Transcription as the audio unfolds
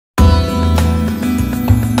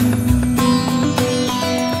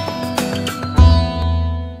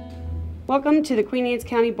Welcome to the Queen Anne's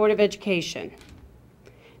County Board of Education.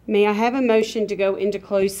 May I have a motion to go into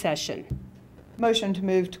closed session? Motion to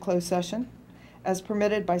move to closed session. As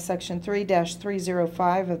permitted by Section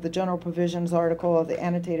 3-305 of the General Provisions Article of the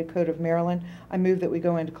Annotated Code of Maryland, I move that we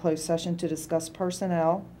go into closed session to discuss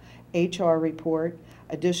personnel, HR report,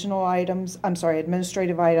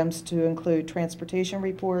 administrative items to include transportation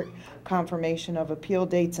report, confirmation of appeal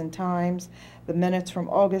dates and times, the minutes from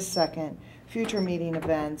August 2nd, future meeting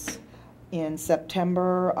events. In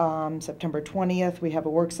September 20th, we have a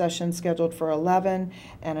work session scheduled for 11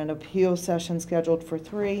 and an appeal session scheduled for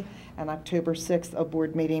 3, and October 6th, a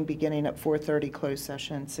board meeting beginning at 4:30, closed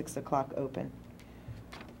session, 6 o'clock open.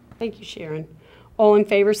 Thank you, Sharon. All in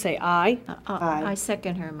favor say aye. Aye. I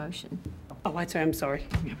second her motion. Oh, that's right, I'm sorry.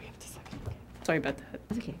 Sorry about that.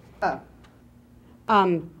 Okay.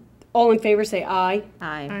 All in favor say aye.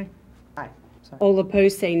 Aye. Aye. Sorry. All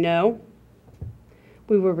opposed say no.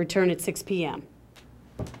 We will return at 6 p.m.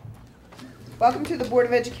 Welcome to the Board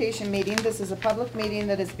of Education meeting. This is a public meeting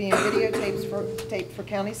that is being videotaped for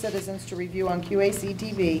county citizens to review on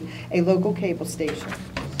QACTV, a local cable station.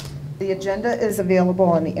 The agenda is available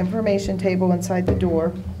on the information table inside the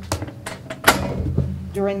door.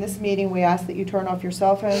 During this meeting, we ask that you turn off your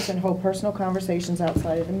cell phones and hold personal conversations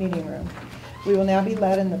outside of the meeting room. We will now be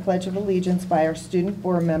led in the Pledge of Allegiance by our student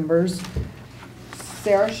board members,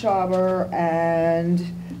 Sarah Schauber and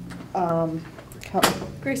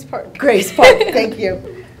Grace Park. Grace Park. Thank you.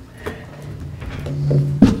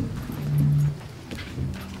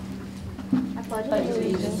 I pledge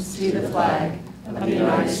allegiance to the flag of the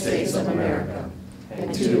United States of America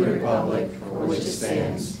and to the republic for which it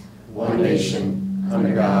stands, one nation,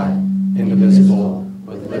 under God, indivisible,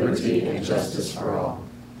 with liberty and justice for all.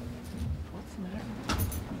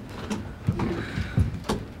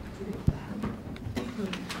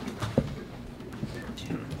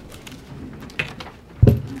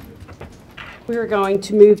 We are going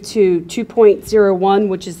to move to 2.01,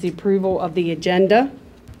 which is the approval of the agenda.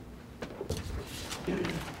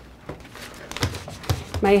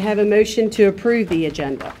 May I have a motion to approve the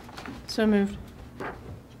agenda? So moved.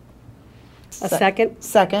 A second?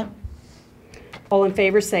 Second. All in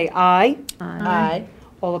favor say aye. Aye.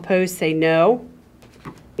 All opposed say no.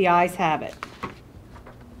 The ayes have it.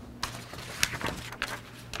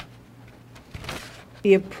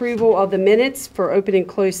 The approval of the minutes for open and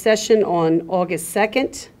closed session on August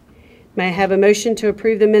 2nd. May I have a motion to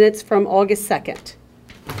approve the minutes from August 2nd?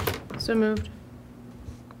 So moved.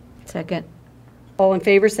 Second. All in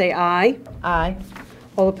favor say aye. Aye.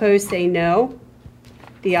 All opposed say no.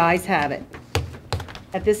 The ayes have it.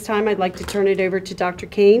 At this time, I'd like to turn it over to Dr.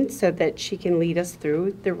 Kane so that she can lead us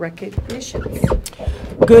through the recognitions.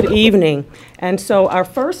 Good evening. And so our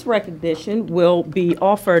first recognition will be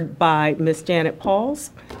offered by Ms. Janet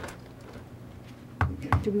Pauls.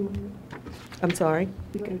 I'm sorry.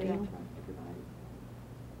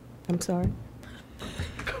 I'm sorry.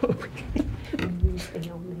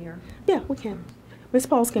 Yeah, we can. Ms.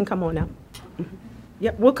 Pauls can come on now.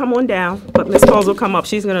 Yep, we'll come on down, but Ms. Pauls will come up.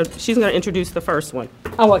 She's gonna introduce the first one.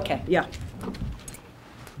 Oh, okay. Yeah.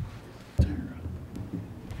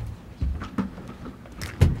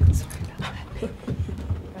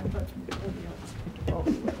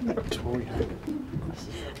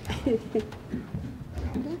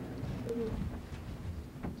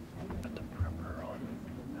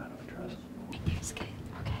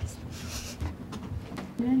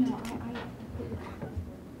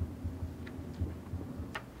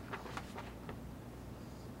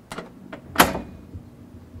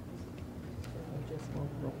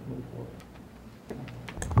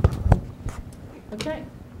 Okay.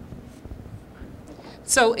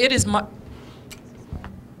 So it is my...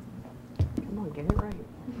 Come on, get it right.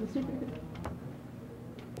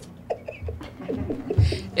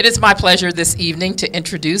 It is my pleasure this evening to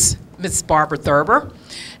introduce Ms. Barbara Thurber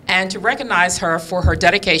and to recognize her for her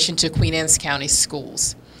dedication to Queen Anne's County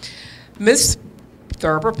Schools. Ms.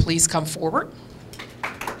 Thurber, please come forward.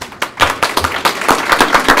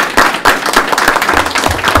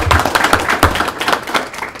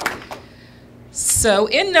 So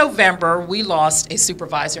in November, we lost a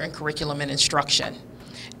supervisor in curriculum and instruction.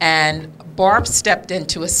 And Barb stepped in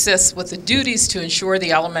to assist with the duties to ensure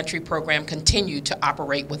the elementary program continued to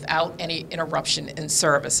operate without any interruption in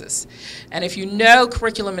services. And if you know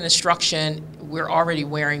curriculum and instruction, we're already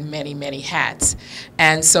wearing many, many hats.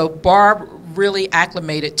 And so Barb really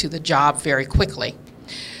acclimated to the job very quickly.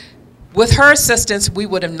 With her assistance, we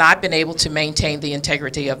would have not been able to maintain the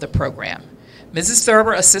integrity of the program. Mrs.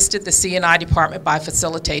 Thurber assisted the C&I department by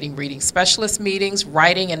facilitating reading specialist meetings,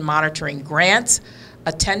 writing and monitoring grants,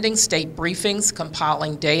 attending state briefings,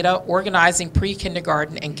 compiling data, organizing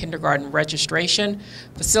pre-kindergarten and kindergarten registration,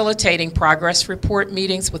 facilitating progress report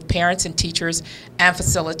meetings with parents and teachers, and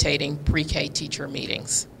facilitating pre-K teacher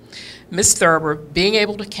meetings. Ms. Thurber, being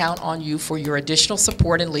able to count on you for your additional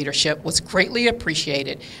support and leadership was greatly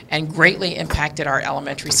appreciated and greatly impacted our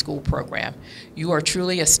elementary school program. You are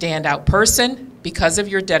truly a standout person because of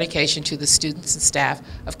your dedication to the students and staff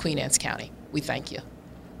of Queen Anne's County. We thank you.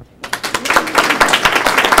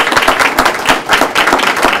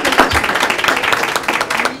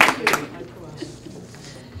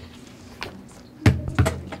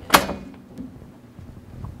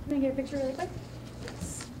 Can I get a picture really quick?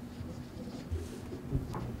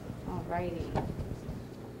 Alrighty.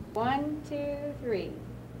 1, 2, 3.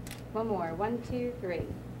 One more. 1, 2, 3.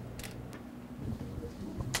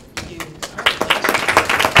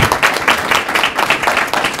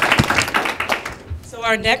 So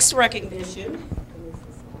our next recognition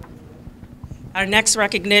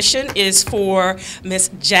is for Miss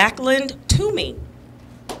Jacqueline Toomey.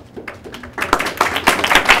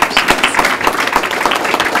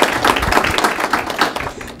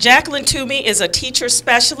 Jacqueline Toomey is a teacher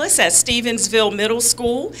specialist at Stevensville Middle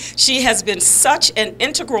School. She has been such an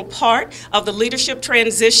integral part of the leadership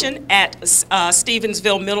transition at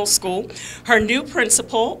Stevensville Middle School. Her new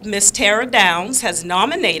principal, Miss Tara Downs, has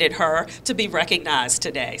nominated her to be recognized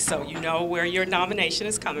today. So you know where your nomination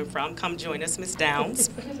is coming from. Come join us, Miss Downs.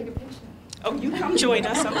 Oh, you come join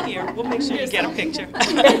us up here. We'll make sure you get a picture.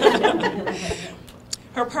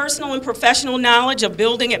 Her personal and professional knowledge of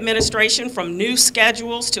building administration, from new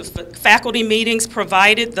schedules to faculty meetings,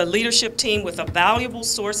 provided the leadership team with a valuable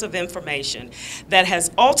source of information that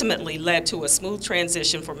has ultimately led to a smooth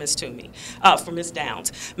transition for Ms. Toomey, for Ms.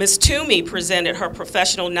 Downs. Ms. Toomey presented her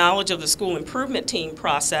professional knowledge of the school improvement team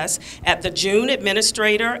process at the June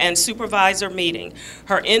administrator and supervisor meeting.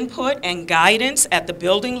 Her input and guidance at the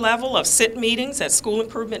building level of SIT meetings, at school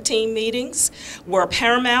improvement team meetings, were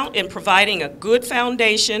paramount in providing a good foundation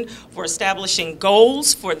for establishing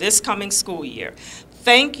goals for this coming school year.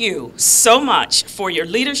 Thank you so much for your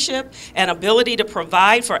leadership and ability to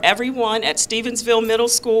provide for everyone at Stevensville Middle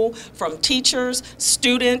School, from teachers,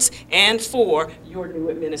 students, and for your new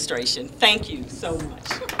administration. Thank you so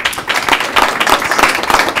much.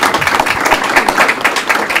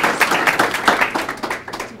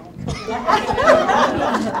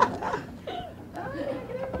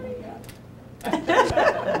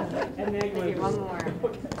 Okay, one more.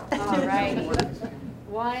 All right.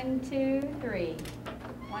 1, 2, 3.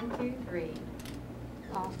 1, 2, 3.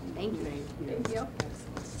 Awesome. Thank you. Thank you.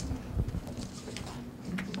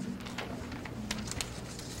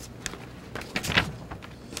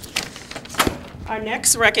 Our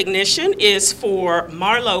next recognition is for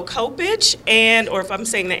Marlo Kopich and, or if I'm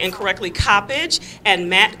saying that incorrectly, Coppage, and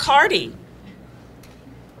Matt Carty.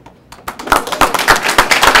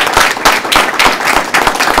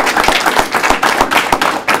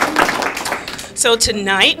 So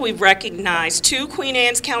tonight we recognize two Queen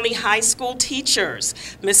Anne's County High School teachers,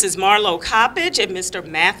 Mrs. Marlo Coppage and Mr.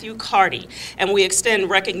 Matthew Carty. And we extend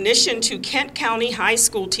recognition to Kent County High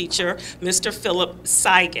School teacher, Mr. Philip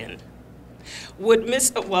Seigan.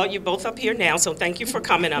 Well, you're both up here now, so thank you for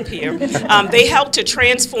coming up here. They helped to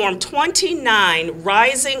transform 29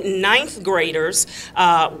 rising ninth graders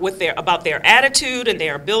about their attitude and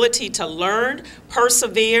their ability to learn,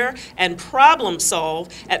 persevere, and problem solve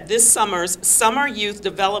at this summer's Summer Youth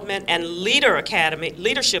Development and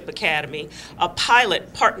Leadership Academy, a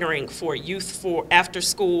pilot partnering for youth for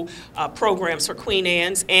after-school programs for Queen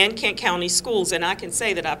Anne's and Kent County schools. And I can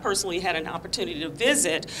say that I personally had an opportunity to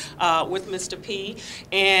visit with Mr. P,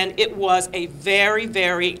 and it was a very,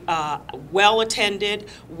 very well-attended,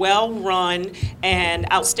 well-run, and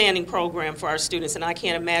outstanding program for our students, and I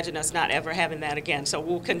can't imagine us not ever having that again. So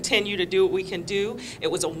we'll continue to do what we can do. It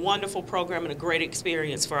was a wonderful program and a great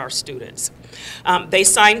experience for our students. They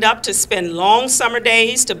signed up to spend long summer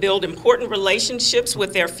days to build important relationships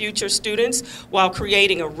with their future students while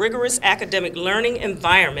creating a rigorous academic learning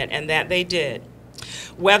environment, and that they did.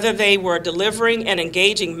 Whether they were delivering an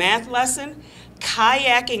engaging math lesson,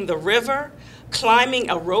 kayaking the river, climbing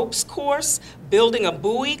a ropes course, building a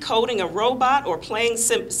buoy, coding a robot, or playing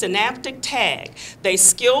synaptic tag, they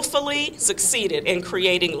skillfully succeeded in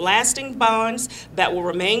creating lasting bonds that will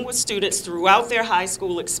remain with students throughout their high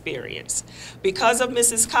school experience. Because of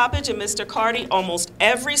Mrs. Coppage and Mr. Carty, almost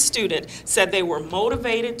every student said they were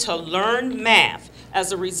motivated to learn math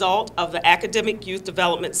as a result of the Academic Youth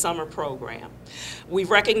Development Summer Program. We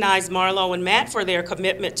recognize Marlo and Matt for their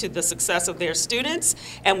commitment to the success of their students,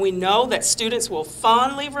 and we know that students will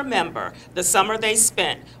fondly remember the summer they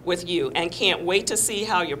spent with you and can't wait to see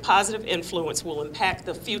how your positive influence will impact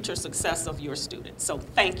the future success of your students. So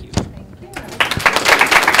thank you.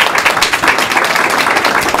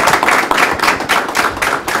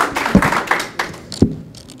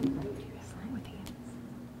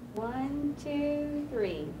 One, two,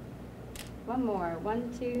 three. One more.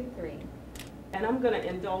 1, 2, 3. And I'm going to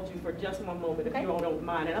indulge you for just one moment, if Okay. you all don't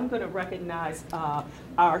mind. And I'm going to recognize our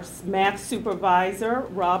math supervisor.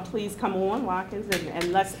 Rob, please come on, Watkins,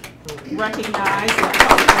 and let's recognize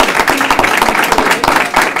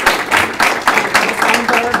Ms.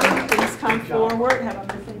 Humberger, please come forward. Have a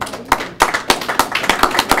missing place.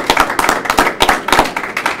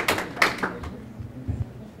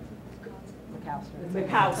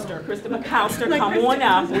 McAllister, Krista McAllister, come on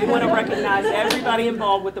up. We want to recognize everybody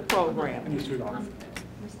involved with the program.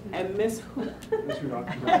 And Miss who?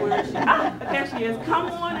 Where is she? Ah, there she is. Come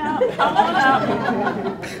on up. Come on up.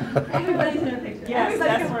 Everybody's in a picture. Yes,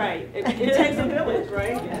 that's right. It takes a village,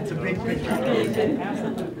 right? It's a big picture.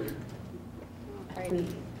 Absolutely.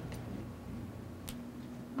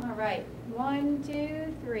 All right. 1,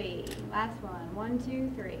 2, 3. Last one. 1,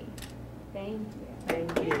 2, 3. Thank you.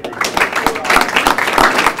 Thank you.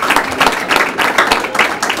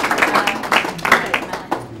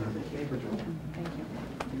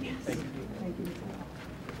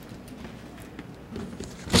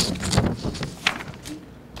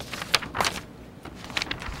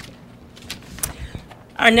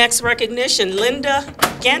 Our next recognition, Linda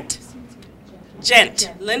Gent.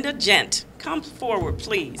 Linda Gent. Come forward,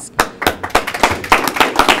 please.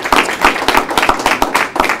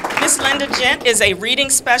 Miss Linda Gent is a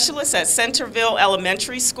reading specialist at Centerville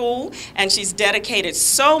Elementary School, and she's dedicated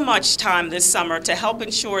so much time this summer to help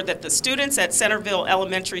ensure that the students at Centerville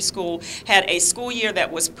Elementary School had a school year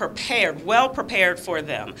that was prepared, well prepared for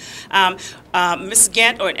them. Ms.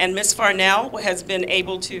 Gent and Ms. Farnell has been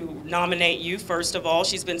able to nominate you, first of all.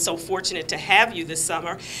 She's been so fortunate to have you this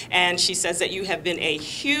summer, and she says that you have been a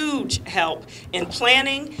huge help in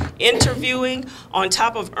planning, interviewing, on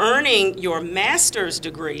top of earning your master's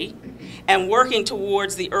degree and working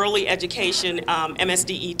towards the Early Education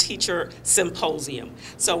MSDE Teacher Symposium.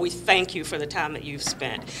 So we thank you for the time that you've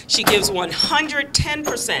spent. She gives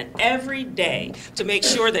 110% every day to make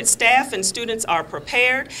sure that staff and students are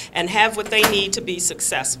prepared and have what they need to be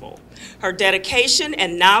successful. Her dedication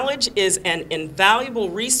and knowledge is an invaluable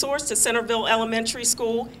resource to Centerville Elementary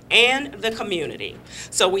School and the community.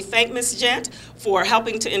 So we thank Ms. Gent for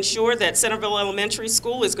helping to ensure that Centerville Elementary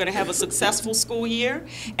School is going to have a successful school year,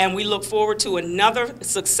 and we look forward to another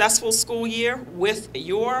successful school year with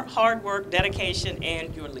your hard work, dedication,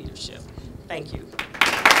 and your leadership. Thank you.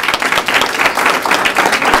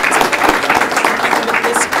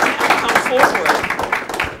 Ms. Farnell, come forward.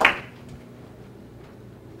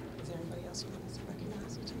 Is there anybody else who wants to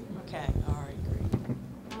recognize you too? Okay, all right, great.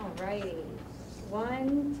 All righty.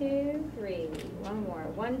 1, 2, 3. One more.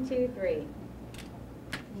 1, 2, 3.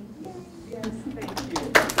 Yes, thank you.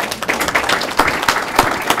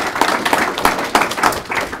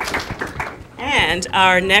 And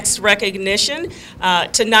our next recognition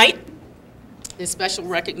tonight is special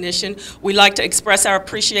recognition. We'd like to express our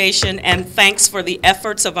appreciation and thanks for the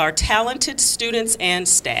efforts of our talented students and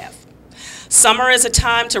staff. Summer is a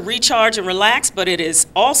time to recharge and relax, but it is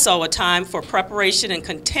also a time for preparation and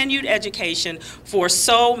continued education for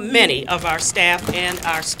so many of our staff and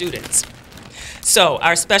our students. So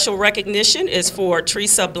our special recognition is for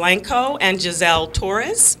Teresa Blanco and Giselle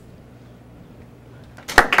Torres.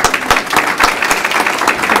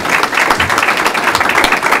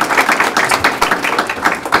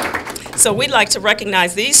 So we'd like to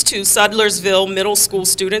recognize these two Sudlersville Middle School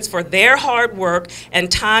students for their hard work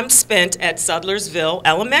and time spent at Sudlersville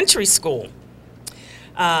Elementary School.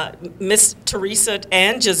 Miss Teresa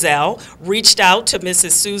and Giselle reached out to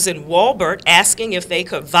Mrs. Susan Walbert asking if they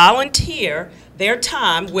could volunteer their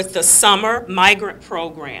time with the Summer Migrant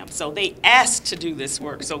Program. So they asked to do this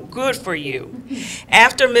work, so good for you.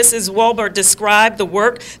 After Mrs. Walbert described the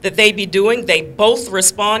work that they'd be doing, they both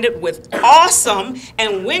responded with awesome,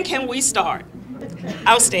 and when can we start?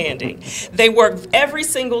 Outstanding. They worked every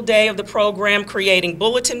single day of the program creating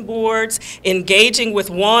bulletin boards, engaging with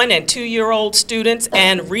 1- and 2-year-old students,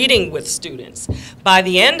 and reading with students. By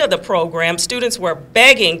the end of the program, students were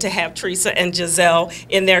begging to have Teresa and Giselle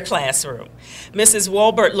in their classroom. Mrs.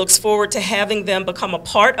 Walbert looks forward to having them become a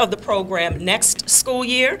part of the program next school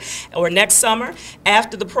year or next summer.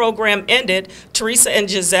 After the program ended, Teresa and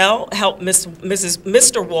Giselle helped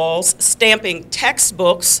Mr. Walls stamping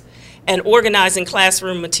textbooks and organizing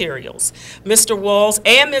classroom materials. Mr. Walls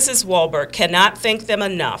and Mrs. Walbert cannot thank them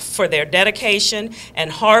enough for their dedication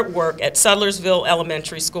and hard work at Sudlersville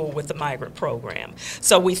Elementary School with the migrant program.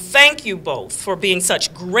 So we thank you both for being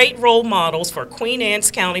such great role models for Queen Anne's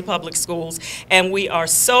County Public Schools, and we are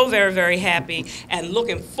so very, very happy and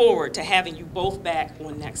looking forward to having you both back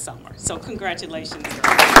on next summer. So congratulations. We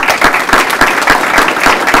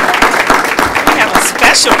have a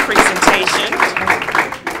special presentation.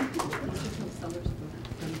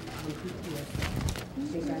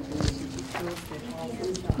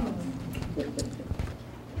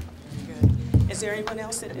 Is there anyone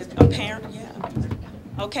else that is a parent? Yeah.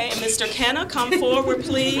 Okay, and Mr. Kenna, come forward,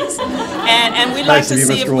 please. And we'd like to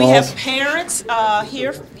see if we have parents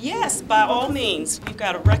here. Yes, by all means. You've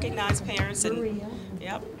got to recognize parents. And Maria.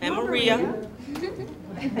 Yep, and Maria.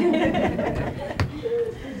 How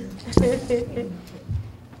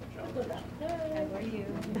are you?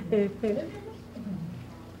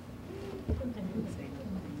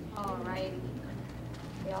 All righty.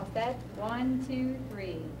 We all set? 1, 2,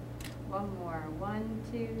 3. One more. 1,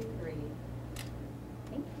 2, 3.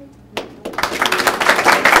 Thank you.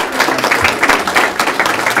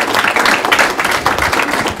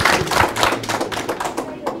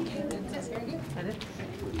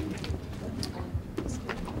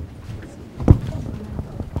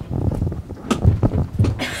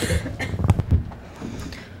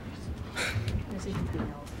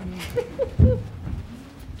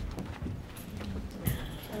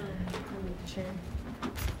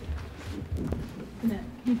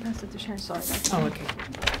 You pass it to Sharon, sorry. Oh, okay.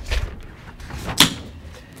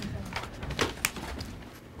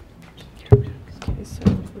 Okay, so,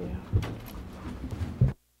 yeah.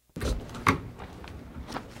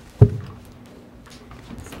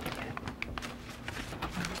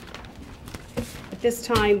 At this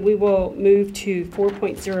time, we will move to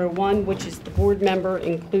 4.01, which is the board member,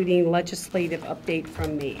 including legislative update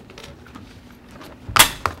from me.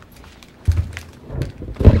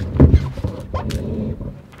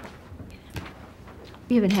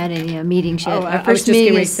 We haven't had any meetings yet. Oh, I Our was first just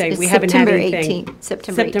meeting getting ready to is say, is we haven't had September anything. 18th.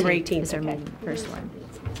 September 18th is our okay. first one.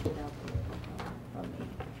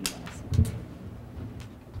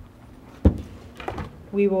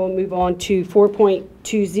 We will move on to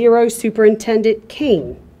 4.20, Superintendent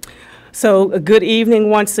Kane. So good evening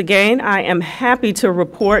once again. I am happy to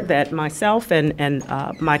report that myself and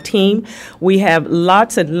my team, we have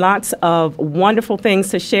lots and lots of wonderful things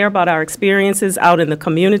to share about our experiences out in the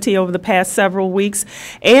community over the past several weeks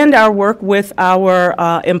and our work with our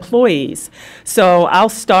employees. So I'll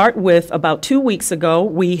start with about 2 weeks ago,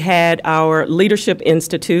 we had our Leadership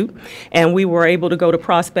Institute, and we were able to go to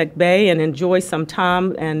Prospect Bay and enjoy some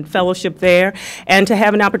time and fellowship there, and to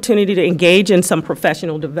have an opportunity to engage in some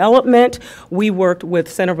professional development. We worked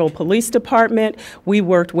with Centerville Police Department. We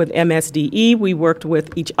worked with MSDE. We worked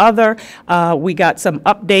with each other. We got some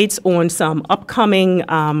updates on some upcoming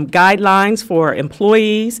guidelines for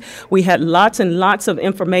employees. We had lots and lots of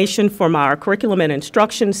information from our curriculum and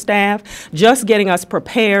instruction staff, just getting us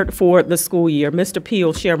prepared for the school year. Mr. P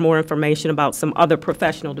will share more information about some other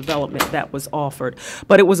professional development that was offered.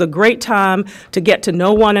 But it was a great time to get to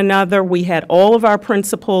know one another. We had all of our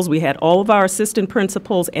principals, we had all of our assistant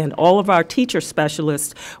principals, and all of our teacher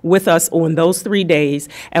specialists with us on those 3 days,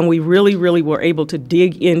 and we really, really were able to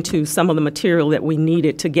dig into some of the material that we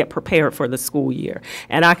needed to get prepared for the school year.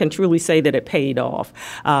 And I can truly say that it paid off.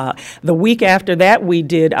 The week after that, we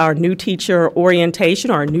did our new teacher orientation,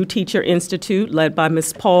 our new teacher institute, led by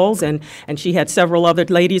Ms. Pauls, and she had several other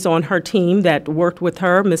ladies on her team that worked with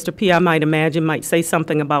her. Mr. P, I might imagine, might say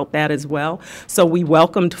something about that as well. So we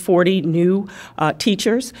welcomed 40 new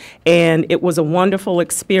teachers, and it was a wonderful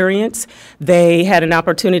experience. They had an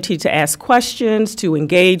opportunity to ask questions, to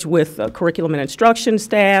engage with the curriculum and instruction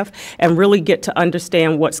staff, and really get to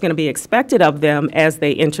understand what's going to be expected of them as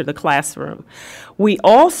they enter the classroom. We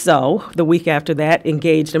also, the week after that,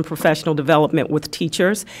 engaged in professional development with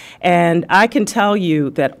teachers, and I can tell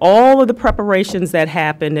you that all of the preparations that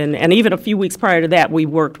happened, and even a few weeks prior to that, we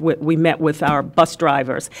met with our bus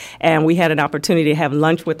drivers, and we had an opportunity to have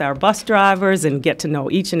lunch with our bus drivers and get to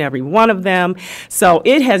know each and every one of them. So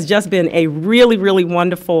it has just been a really, really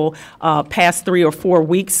wonderful past 3 or 4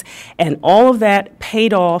 weeks, and all of that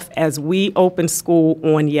paid off as we opened school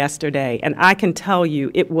on yesterday. And I can tell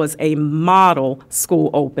you, it was a model school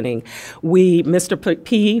opening. Mr.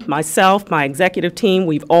 P, myself, my executive team,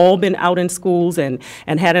 we've all been out in schools and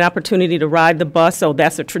had an opportunity to ride the bus, so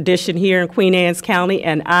that's a tradition here in Queen Anne's County,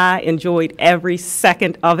 and I enjoyed every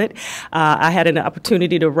second of it. I had an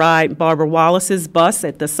opportunity to ride Barbara Wallace's bus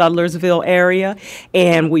at the Sudlersville area,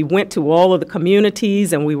 and we went to all of the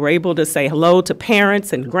communities, and we were able to say hello to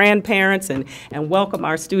parents and grandparents and welcome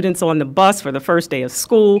our students on the bus for the first day of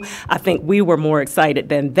school. I think we were more excited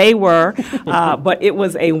than they were, but it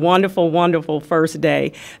was a wonderful, wonderful first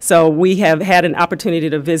day. So we have had an opportunity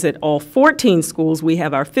to visit all 14 schools. We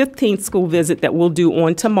have our 15th school visit that we'll do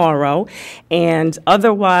on tomorrow, and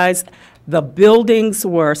otherwise the buildings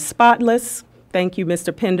were spotless. Thank you,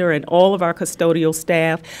 Mr. Pender, and all of our custodial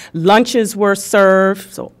staff. Lunches were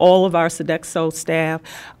served, so all of our Sodexo staff.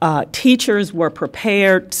 Teachers were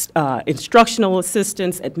prepared, instructional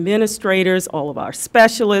assistants, administrators, all of our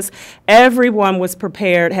specialists. Everyone was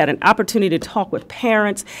prepared, had an opportunity to talk with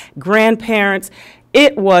parents, grandparents.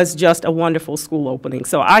 It was just a wonderful school opening.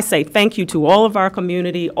 So I say thank you to all of our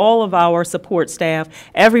community, all of our support staff,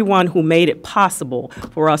 everyone who made it possible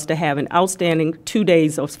for us to have an outstanding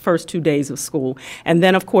first 2 days of school. And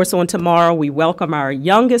then, of course, on tomorrow, we welcome our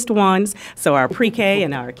youngest ones. So our pre-K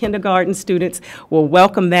and our kindergarten students will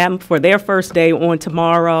welcome them for their first day on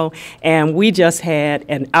tomorrow. And we just had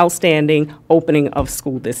an outstanding opening of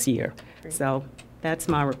school this year. So that's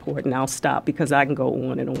my report, and I'll stop because I can go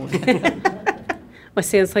on and on. Well,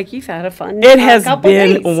 sounds like you've had a fun It has couple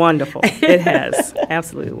been days. wonderful. It has.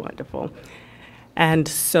 Absolutely wonderful. And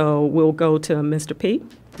so we'll go to Mr. P.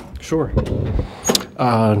 Sure.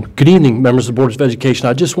 Good evening, members of the Board of Education.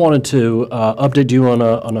 I just wanted to update you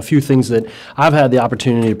on a few things that I've had the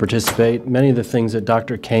opportunity to participate, many of the things that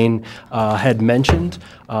Dr. Kane had mentioned,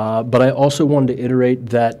 but I also wanted to iterate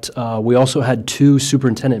that we also had 2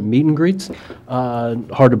 superintendent meet and greets.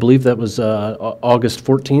 Hard to believe that was August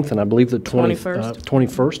 14th and I believe the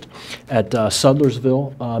 21st at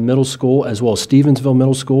Sudlersville Middle School as well as Stevensville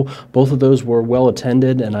Middle School. Both of those were well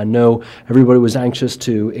attended, and I know everybody was anxious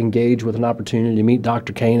to engage with an opportunity to meet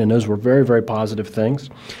Dr. Kane, and those were very, very positive things.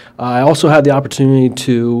 I also had the opportunity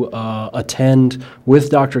to attend with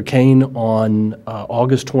Dr. Kane on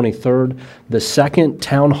August 23rd, the second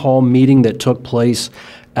town hall meeting that took place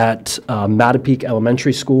at Mattapique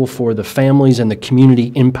Elementary School for the families and the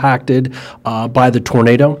community impacted by the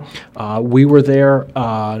tornado. We were there.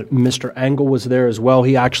 Mr. Engel was there as well.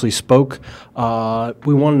 He actually spoke.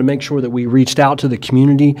 We wanted to make sure that we reached out to the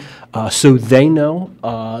community so they know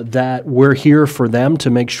that we're here for them, to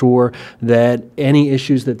make sure that any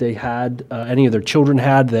issues that they had, any of their children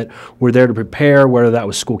had, that we're there to prepare, whether that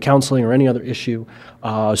was school counseling or any other issue.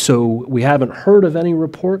 So we haven't heard of any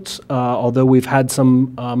reports, although we've had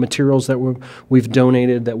some materials that we've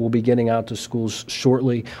donated that we'll be getting out to schools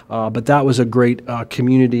shortly. But that was a great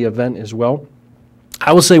community event as well.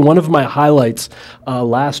 I will say one of my highlights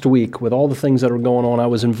last week, with all the things that are going on, I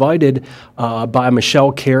was invited by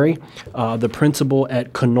Michelle Carey, the principal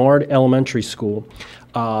at Kennard Elementary School,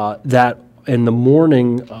 that in the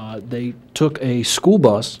morning they took a school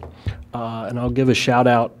bus, and I'll give a shout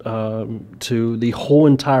out to the whole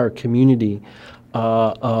entire community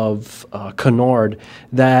of Kennard,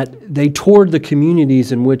 that they toured the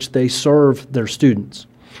communities in which they serve their students.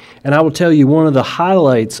 And I will tell you, one of the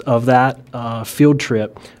highlights of that field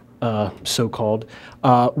trip, so-called,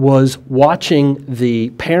 was watching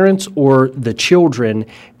the parents or the children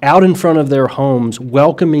out in front of their homes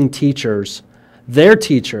welcoming their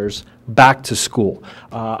teachers, back to school.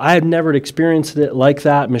 I had never experienced it like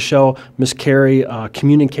that. Miss Carey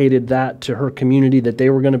communicated that to her community, that they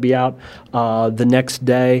were going to be out the next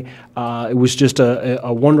day. It was just a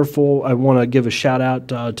wonderful, I want to give a shout out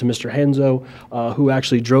to Mr. Henzo, who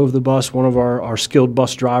actually drove the bus, one of our skilled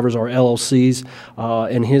bus drivers, our LLCs,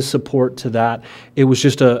 and his support to that. It was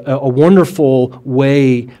just a wonderful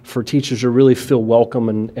way for teachers to really feel welcome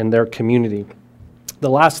in their community. The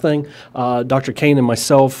last thing, Dr. Kane and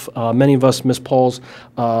myself, many of us, Ms. Pauls,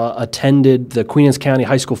 attended the Queen Anne's County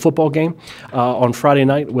High School football game on Friday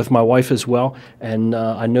night with my wife as well, and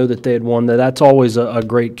I know that they had won. That's always a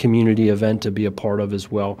great community event to be a part of as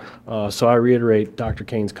well. So I reiterate Dr.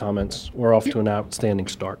 Kane's comments. We're off to an outstanding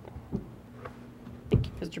start. Thank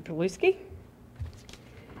you, Mr. Paluski.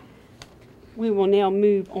 We will now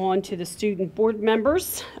move on to the student board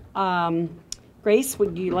members. Grace,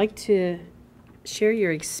 would you like to share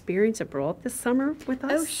your experience abroad this summer with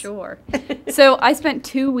us? Oh, sure. So I spent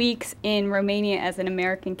 2 weeks in Romania as an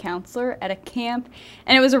American counselor at a camp,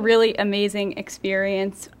 and it was a really amazing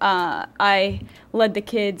experience. I led the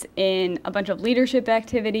kids in a bunch of leadership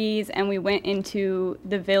activities, and we went into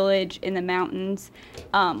the village in the mountains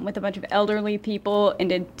with a bunch of elderly people and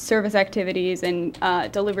did service activities and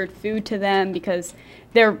delivered food to them because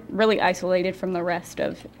they're really isolated from the rest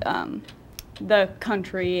of the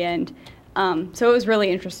country, and so it was really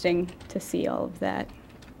interesting to see all of that.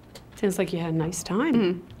 Sounds like you had a nice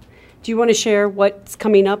time. Do you want to share what's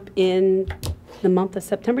coming up in the month of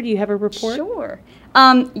September? Do you have a report? Sure.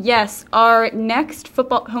 Yes, our next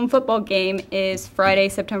home football game is Friday,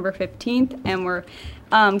 September 15th, and we're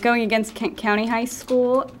going against Kent County High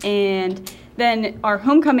School, and then our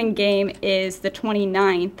homecoming game is the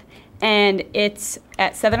 29th, and it's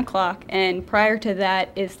at 7 o'clock, and prior to that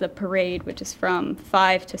is the parade, which is from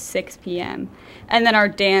 5 to 6 p.m. And then our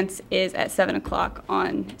dance is at 7 o'clock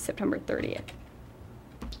on September 30th.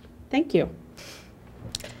 Thank you.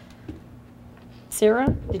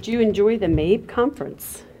 Sarah, did you enjoy the MABE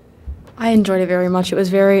conference? I enjoyed it very much. It was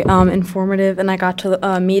very informative, and I got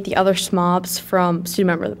to meet the other SMOBs from student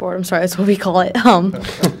member of the board. I'm sorry, that's what we call it.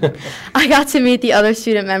 I got to meet the other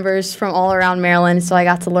student members from all around Maryland, so I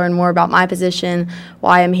got to learn more about my position,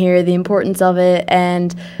 why I'm here, the importance of it,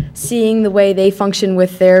 and seeing the way they function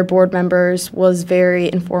with their board members was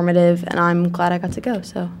very informative, and I'm glad I got to go,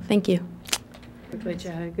 so thank you. Glad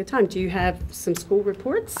you had a good time. Do you have some school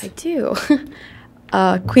reports? I do.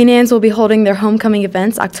 Queen Anne's will be holding their homecoming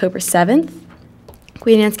events October 7th.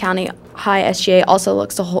 Queen Anne's County High SGA also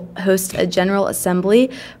looks to host a General Assembly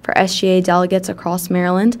for SGA delegates across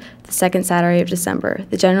Maryland the second Saturday of December.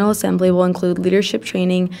 The General Assembly will include leadership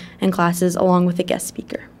training and classes along with a guest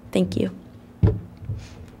speaker. Thank you.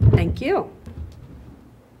 Thank you.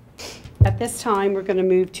 At this time, we're going to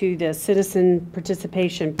move to the citizen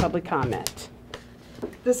participation public comment.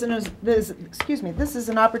 This is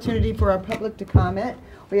an opportunity for our public to comment.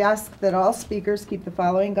 We ask that all speakers keep the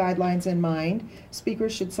following guidelines in mind.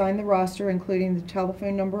 Speakers should sign the roster, including the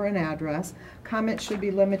telephone number and address. Comments should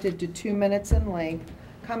be limited to 2 minutes in length.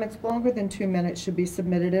 Comments longer than 2 minutes should be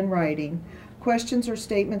submitted in writing. Questions or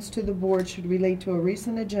statements to the board should relate to a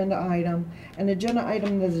recent agenda item, an agenda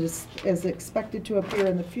item that is expected to appear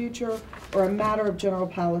in the future, or a matter of general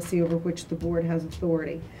policy over which the board has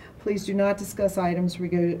authority. Please do not discuss items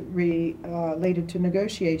related to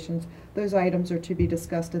negotiations. Those items are to be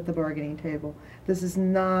discussed at the bargaining table. This is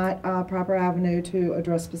not a proper avenue to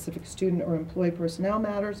address specific student or employee personnel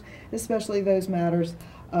matters, especially those matters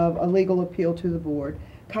of a legal appeal to the board.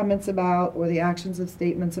 Comments about or the actions of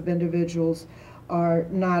statements of individuals are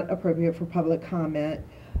not appropriate for public comment.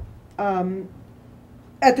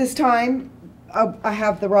 At this time, I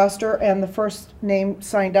have the roster and the first name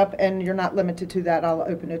signed up, and you're not limited to that. I'll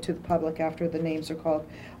open it to the public after the names are called.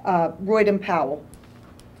 Royden Powell.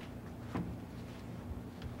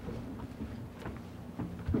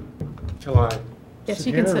 Shall I? Yes,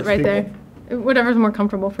 you can sit right there. Whatever's more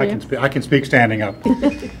comfortable for you. I can speak standing up.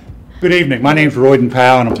 Good evening. My name is Royden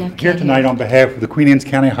Powell, and I'm here tonight on behalf of the Queen Anne's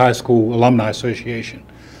County High School Alumni Association.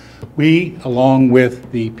 We, along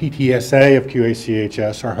with the PTSA of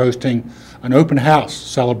QACHS, are hosting an open house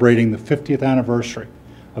celebrating the 50th anniversary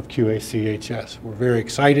of QACHS. We're very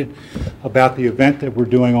excited about the event that we're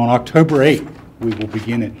doing on October 8th. We will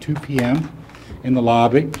begin at 2 p.m. in the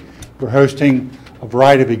lobby. We're hosting a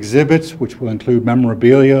variety of exhibits, which will include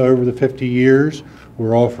memorabilia over the 50 years.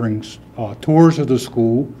 We're offering tours of the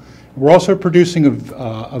school. We're also producing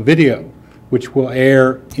a video, which will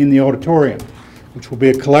air in the auditorium, which will be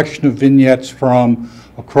a collection of vignettes from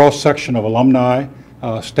a cross-section of alumni,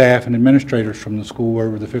 staff, and administrators from the school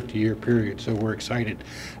over the 50-year period. So we're excited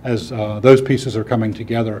as those pieces are coming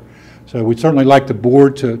together. So we'd certainly like the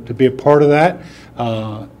board to be a part of that.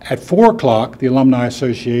 At 4 o'clock, the Alumni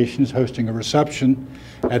Association is hosting a reception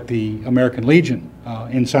at the American Legion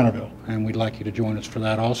in Centerville, and we'd like you to join us for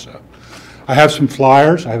that also. I have some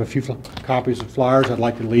flyers. I have a few copies of flyers I'd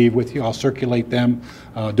like to leave with you. I'll circulate them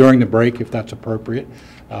during the break if that's appropriate,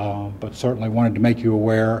 but certainly wanted to make you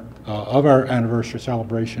aware of our anniversary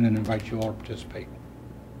celebration and invite you all to participate.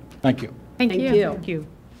 Thank you. Thank you. Thank you.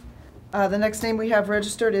 The next name we have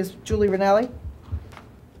registered is Julie Ranelli.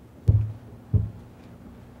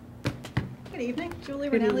 Good evening. Julie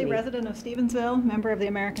Ranelli, resident of Stevensville, member of the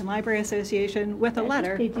American Library Association, with a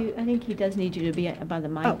letter. I think he does need you to be by the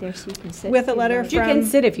mic there so you can sit. With a letter from... You can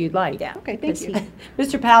sit if you'd like. Yeah. Okay, thank you.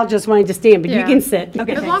 Mr. Powell just wanted to stand, but you can sit.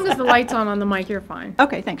 Okay, as long as the light's on the mic, you're fine.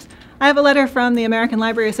 Okay, thanks. I have a letter from the American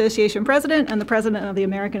Library Association president and the president of the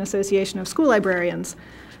American Association of School Librarians.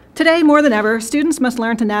 Today, more than ever, students must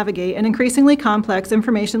learn to navigate an increasingly complex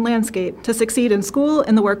information landscape to succeed in school,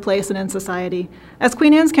 in the workplace, and in society. As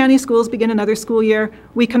Queen Anne's County schools begin another school year,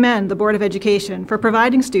 we commend the Board of Education for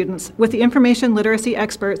providing students with the information literacy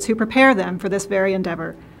experts who prepare them for this very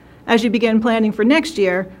endeavor. As you begin planning for next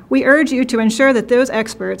year, we urge you to ensure that those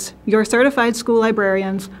experts, your certified school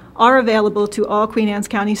librarians, are available to all Queen Anne's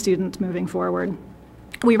County students moving forward.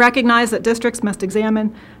 We recognize that districts must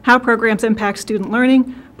examine how programs impact student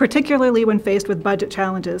learning, particularly when faced with budget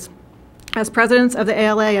challenges. As presidents of the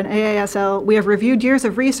ALA and AASL, we have reviewed years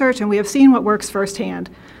of research and we have seen what works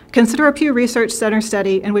firsthand. Consider a Pew Research Center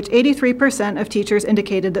study in which 83% of teachers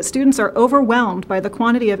indicated that students are overwhelmed by the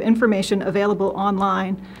quantity of information available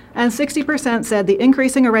online, and 60% said the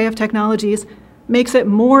increasing array of technologies makes it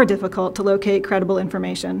more difficult to locate credible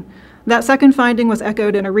information. That second finding was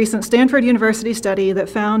echoed in a recent Stanford University study that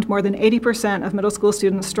found more than 80% of middle school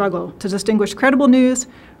students struggle to distinguish credible news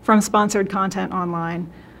from sponsored content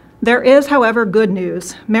online. There is, however, good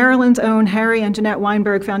news. Maryland's own Harry and Jeanette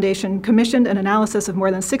Weinberg Foundation commissioned an analysis of more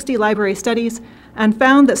than 60 library studies and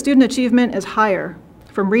found that student achievement is higher,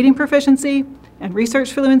 from reading proficiency and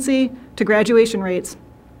research fluency to graduation rates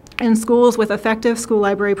in schools with effective school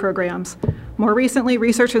library programs. More recently,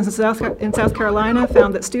 researchers in South Carolina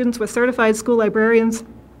found that students with certified school librarians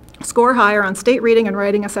score higher on state reading and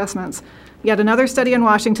writing assessments. Yet another study in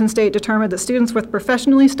Washington state determined that students with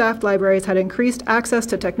professionally staffed libraries had increased access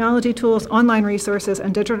to technology tools, online resources,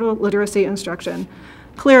 and digital literacy instruction.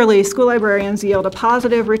 Clearly, school librarians yield a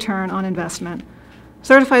positive return on investment.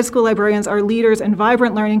 Certified school librarians are leaders in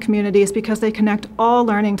vibrant learning communities because they connect all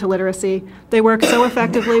learning to literacy. They work so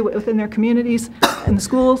effectively within their communities and the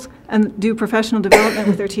schools and do professional development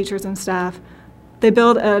with their teachers and staff. They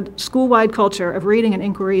build a school-wide culture of reading and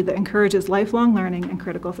inquiry that encourages lifelong learning and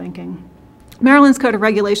critical thinking. Maryland's Code of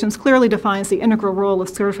Regulations clearly defines the integral role of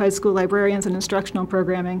certified school librarians in instructional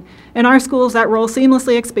programming. In our schools, that role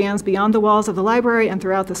seamlessly expands beyond the walls of the library and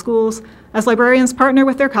throughout the schools, as librarians partner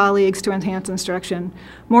with their colleagues to enhance instruction.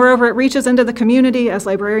 Moreover, it reaches into the community as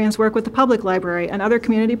librarians work with the public library and other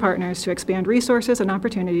community partners to expand resources and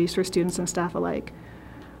opportunities for students and staff alike.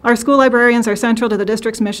 Our school librarians are central to the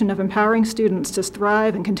district's mission of empowering students to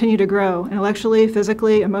thrive and continue to grow intellectually,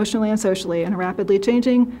 physically, emotionally, and socially in a rapidly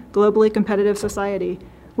changing, globally competitive society.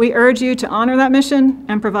 We urge you to honor that mission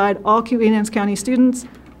and provide all Queen Anne's County students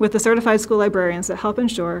with the certified school librarians that help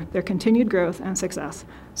ensure their continued growth and success.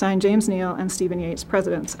 Signed, James Neal and Stephen Yates,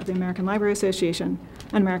 Presidents of the American Library Association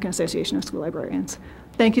and American Association of School Librarians.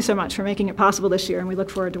 Thank you so much for making it possible this year, and we look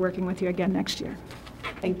forward to working with you again next year.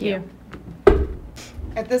 Thank you.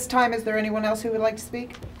 At this time, is there anyone else who would like to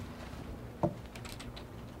speak?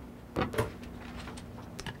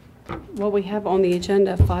 Well, we have on the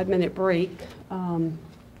agenda a 5-minute break. Do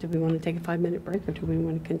we want to take a 5-minute break, or do we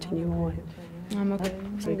want to continue on? I'm okay.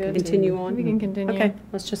 So continue on? We can continue. Okay,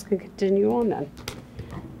 let's just continue on then.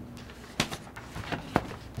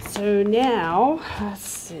 So now, let's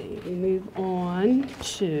see, we move on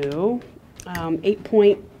to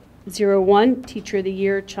 8.01, Teacher of the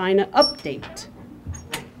Year China Update.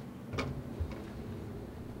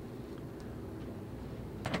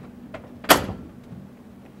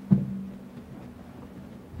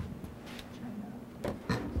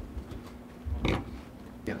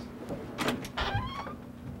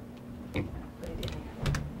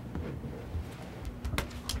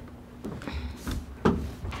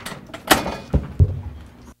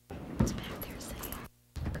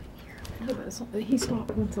 He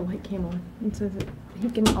stopped once the light came on and says that he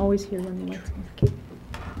can always hear when the lights come on.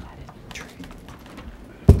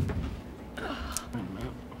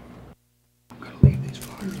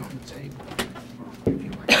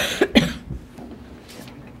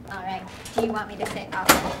 All right. Do you want me to sit?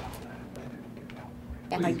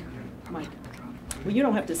 Mike. Well, you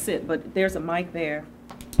don't have to sit, but there's a mic there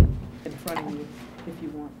in front of you if you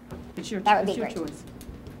want. It's your, That would be your great. choice.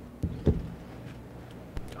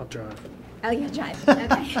 I'll drive. Oh, you'll drive.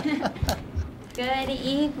 Okay. Good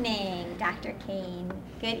evening, Dr. Kane.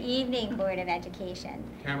 Good evening, Board of Education.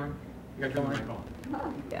 Cameron, you got your mic on.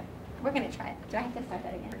 Oh, yeah. We're going to try it. Do I have to start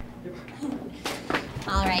that again?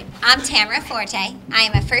 All right. I'm Tamara Forte. I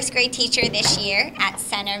am a first grade teacher this year at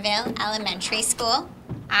Centerville Elementary School.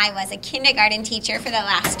 I was a kindergarten teacher for the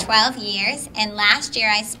last 12 years, and last year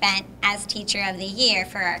I spent as Teacher of the Year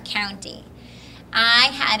for our county. I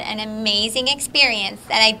had an amazing experience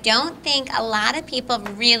that I don't think a lot of people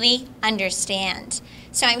really understand.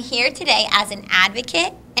 So I'm here today as an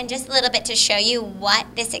advocate and just a little bit to show you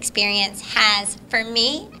what this experience has for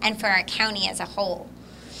me and for our county as a whole.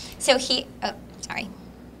 So can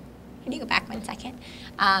you go back 1 second?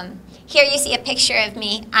 Here you see a picture of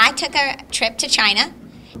me. I took a trip to China,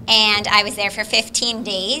 and I was there for 15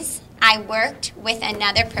 days. I worked with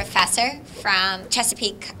another professor from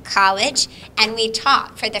Chesapeake College, and we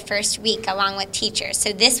taught for the first week along with teachers.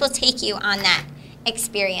 So this will take you on that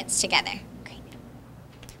experience together. Great.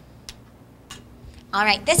 All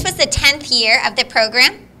right, this was the 10th year of the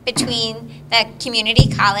program between the community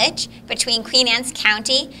college, between Queen Anne's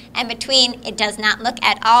County, and between, it does not look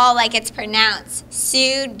at all like it's pronounced,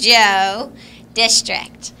 Suzhou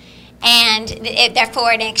District. And they're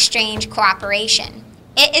for an exchange cooperation.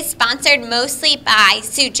 It is sponsored mostly by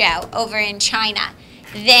Suzhou over in China.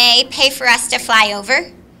 They pay for us to fly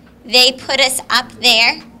over. They put us up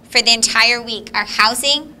there for the entire week. Our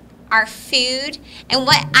housing, our food, and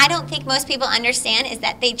what I don't think most people understand is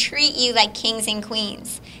that they treat you like kings and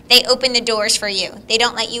queens. They open the doors for you. They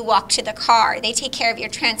don't let you walk to the car. They take care of your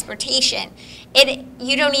transportation.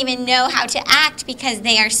 You don't even know how to act because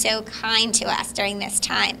they are so kind to us during this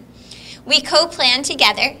time. We co-planned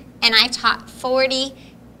together, and I taught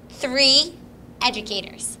 43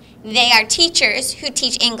 educators. They are teachers who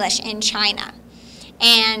teach English in China.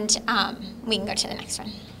 And we can go to the next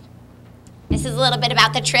one. This is a little bit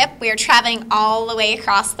about the trip. We are traveling all the way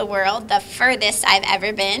across the world, the furthest I've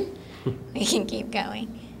ever been. We can keep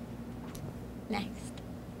going. Next.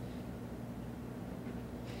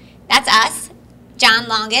 That's us. John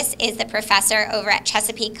Longus is the professor over at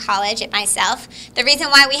Chesapeake College and myself. The reason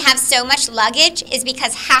why we have so much luggage is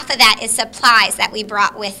because half of that is supplies that we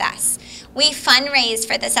brought with us. We fundraised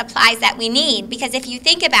for the supplies that we need because if you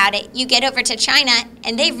think about it, you get over to China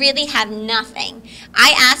and they really have nothing.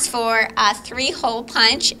 I asked for a 3-hole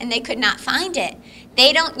punch and they could not find it.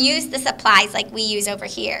 They don't use the supplies like we use over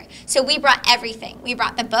here. So we brought everything. We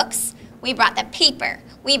brought the books, we brought the paper,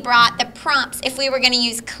 we brought the prompts if we were going to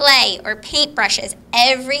use clay or paintbrushes.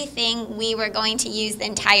 Everything we were going to use the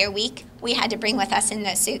entire week, we had to bring with us in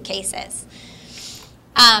those suitcases.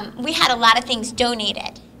 We had a lot of things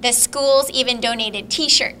donated. The schools even donated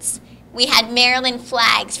T-shirts. We had Maryland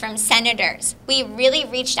flags from senators. We really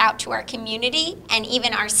reached out to our community and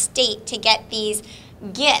even our state to get these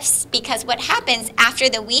gifts because what happens after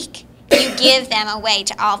the week, you give them away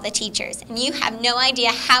to all the teachers. And you have no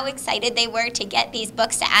idea how excited they were to get these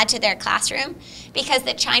books to add to their classroom because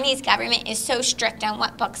the Chinese government is so strict on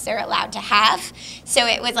what books they're allowed to have. So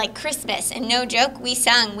it was like Christmas. And no joke, we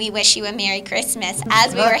sung "We Wish You a Merry Christmas"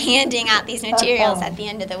 as we were handing out these materials at the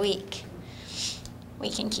end of the week. We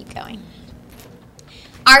can keep going.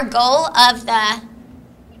 Our goal of the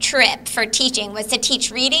trip for teaching was to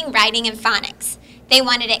teach reading, writing, and phonics. They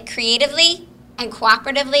wanted it creatively and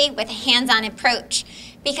cooperatively with a hands-on approach.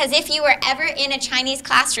 Because if you were ever in a Chinese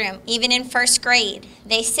classroom, even in first grade,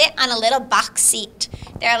 they sit on a little box seat.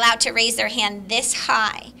 They're allowed to raise their hand this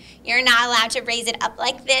high. You're not allowed to raise it up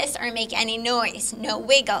like this or make any noise. No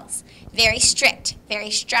wiggles. Very strict, very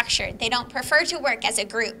structured. They don't prefer to work as a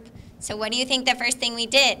group. So what do you think the first thing we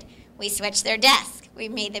did? We switched their desks. We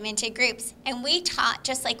made them into groups. And we taught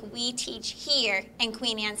just like we teach here in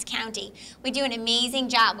Queen Anne's County. We do an amazing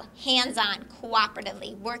job, hands-on,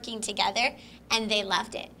 cooperatively, working together, and they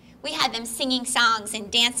loved it. We had them singing songs and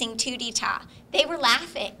dancing tootie-ta. They were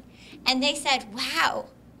laughing. And they said, wow,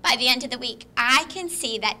 by the end of the week, I can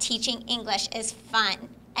see that teaching English is fun.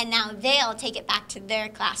 And now they'll take it back to their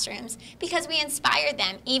classrooms because we inspired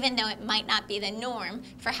them, even though it might not be the norm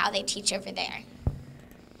for how they teach over there.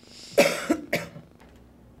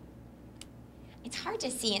 It's hard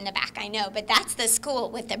to see in the back, I know, but that's the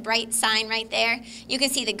school with the bright sign right there. You can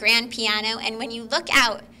see the grand piano, and when you look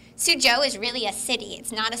out, Suzhou is really a city.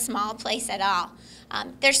 It's not a small place at all.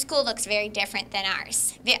 Their school looks very different than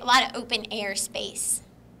ours. A lot of open air space.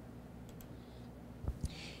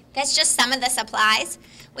 That's just some of the supplies.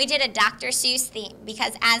 We did a Dr. Seuss theme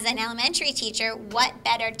because as an elementary teacher, what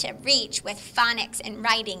better to reach with phonics and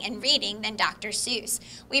writing and reading than Dr. Seuss?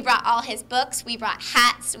 We brought all his books, we brought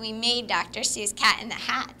hats, we made Dr. Seuss Cat in the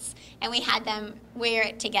Hats, and we had them wear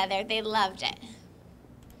it together. They loved it.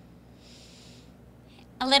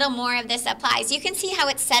 A little more of the supplies. You can see how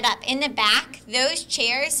it's set up. In the back, those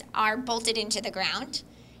chairs are bolted into the ground.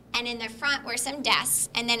 And in the front were some desks,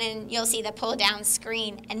 and then you'll see the pull-down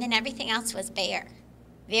screen, and then everything else was bare.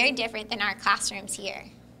 Very different than our classrooms here.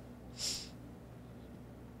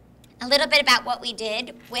 A little bit about what we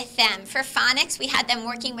did with them. For phonics, we had them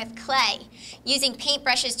working with clay, using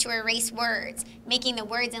paintbrushes to erase words, making the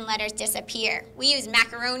words and letters disappear. We used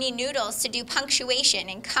macaroni noodles to do punctuation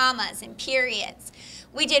and commas and periods.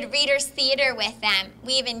 We did reader's theater with them.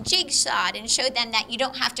 We even jigsawed and showed them that you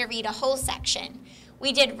don't have to read a whole section.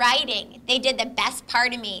 We did writing. They did the best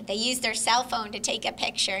part of me. They used their cell phone to take a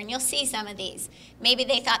picture, and you'll see some of these. Maybe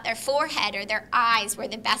they thought their forehead or their eyes were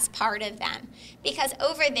the best part of them. Because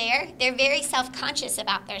over there, they're very self-conscious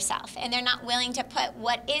about themselves, and they're not willing to put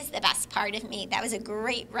what is the best part of me. That was a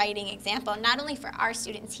great writing example, not only for our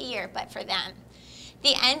students here, but for them.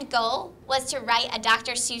 The end goal was to write a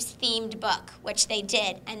Dr. Seuss themed book, which they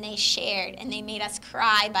did, and they shared, and they made us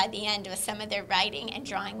cry by the end with some of their writing, and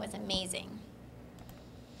drawing was amazing.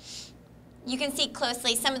 You can see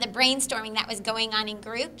closely some of the brainstorming that was going on in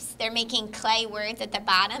groups. They're making clay words at the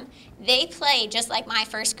bottom. They played just like my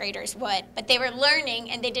first graders would, but they were learning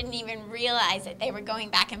and they didn't even realize it. They were going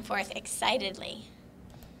back and forth excitedly.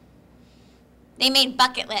 They made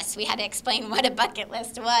bucket lists. We had to explain what a bucket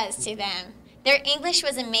list was to them. Their English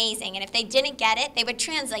was amazing, and if they didn't get it, they would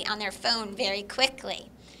translate on their phone very quickly.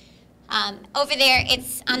 Over there,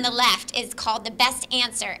 it's on the left, is called the best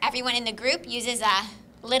answer. Everyone in the group uses a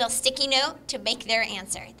little sticky note to make their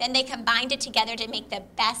answer. Then they combined it together to make the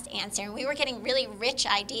best answer. And we were getting really rich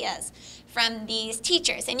ideas from these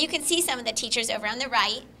teachers. And you can see some of the teachers over on the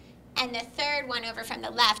right. And the third one over from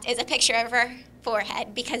the left is a picture of her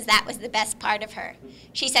forehead, because that was the best part of her.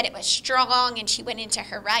 She said it was strong, and she went into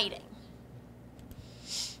her writing.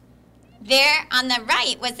 There on the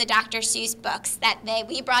right was the Dr. Seuss books that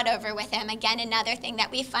we brought over with him. Again, another thing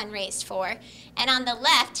that we fundraised for. And on the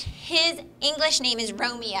left, his English name is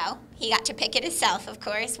Romeo. He got to pick it himself, of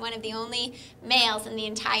course, one of the only males in the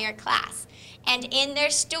entire class. And in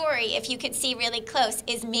their story, if you could see really close,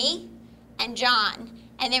 is me and John.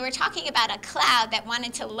 And they were talking about a cloud that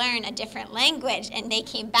wanted to learn a different language, and they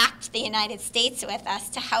came back to the United States with us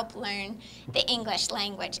to help learn the English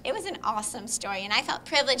language. It was an awesome story, and I felt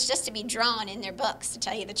privileged just to be drawn in their books, to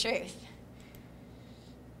tell you the truth.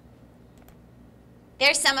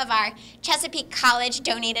 There's some of our Chesapeake College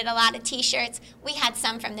donated a lot of t-shirts. We had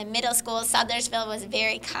some from the middle school. Sudlersville was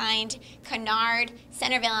very kind. Kennard,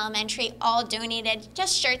 Centerville Elementary, all donated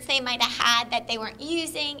just shirts they might have had that they weren't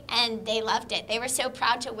using, and they loved it. They were so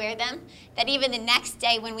proud to wear them that even the next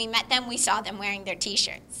day when we met them, we saw them wearing their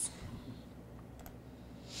t-shirts.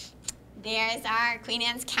 There's our Queen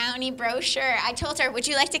Anne's County brochure. I told her, would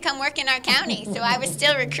you like to come work in our county? So I was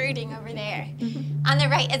still recruiting over there. On the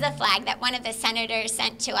right is a flag that one of the senators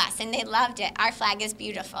sent to us, and they loved it. Our flag is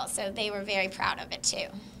beautiful, so they were very proud of it too.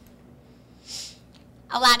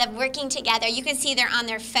 A lot of working together. You can see they're on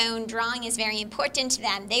their phone. Drawing is very important to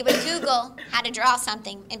them. They would Google how to draw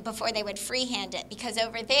something before they would freehand it, because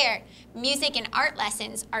over there, music and art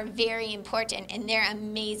lessons are very important, and they're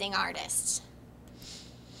amazing artists.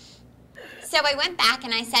 So I went back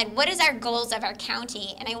and I said, what is our goals of our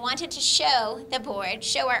county? And I wanted to show the board,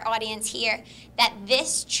 show our audience here, that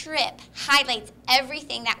this trip highlights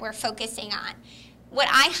everything that we're focusing on. What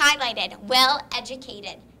I highlighted,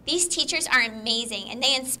 well-educated. These teachers are amazing, and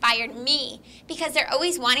they inspired me because they're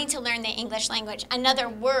always wanting to learn the English language, another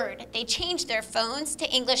word. They changed their phones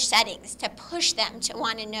to English settings to push them to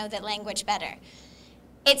want to know the language better.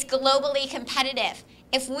 It's globally competitive.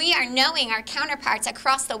 If we are knowing our counterparts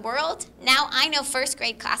across the world, now I know first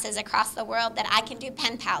grade classes across the world that I can do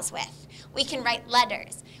pen pals with. We can write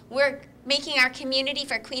letters. We're making our community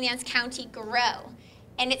for Queen Anne's County grow,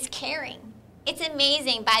 and it's caring. It's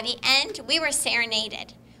amazing. By the end, we were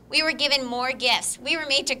serenaded. We were given more gifts. We were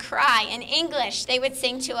made to cry. In English, they would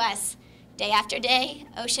sing to us day after day,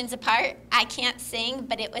 oceans apart. I can't sing,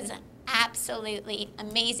 but it was absolutely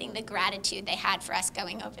amazing, the gratitude they had for us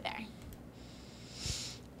going over there.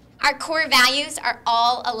 Our core values are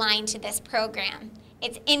all aligned to this program.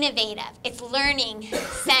 It's innovative, it's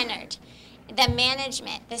learning-centered, the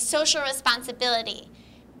management, the social responsibility,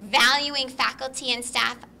 valuing faculty and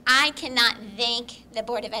staff. I cannot thank the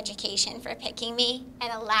Board of Education for picking me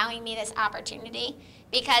and allowing me this opportunity,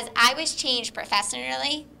 because I was changed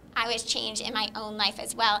professionally, I was changed in my own life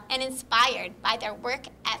as well, and inspired by their work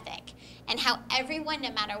ethic and how everyone,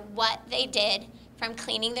 no matter what they did, from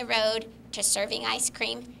cleaning the road to serving ice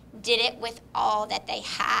cream, did it with all that they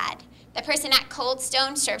had. The person at Cold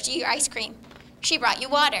Stone served you your ice cream. She brought you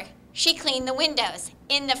water. She cleaned the windows.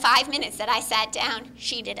 In the 5 minutes that I sat down,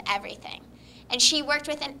 she did everything. And she worked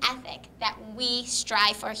with an ethic that we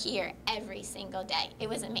strive for here every single day. It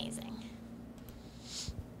was amazing.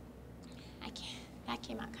 That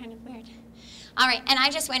came out kind of weird. All right, and I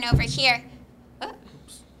just went over here.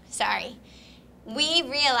 Oops, sorry. We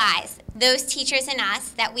realized, those teachers and us,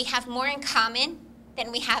 that we have more in common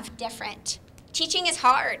than we have different. Teaching is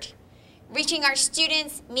hard. Reaching our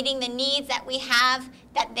students, meeting the needs that we have,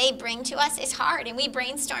 that they bring to us, is hard, and we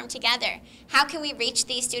brainstorm together. How can we reach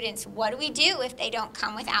these students? What do we do if they don't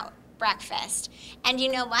come without breakfast. And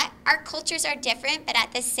you know what? Our cultures are different, but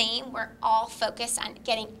at the same, we're all focused on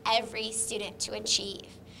getting every student to achieve.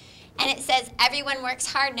 And it says everyone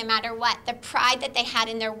works hard no matter what. The pride that they had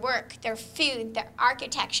in their work, their food, their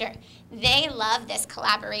architecture, they love this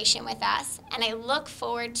collaboration with us. And I look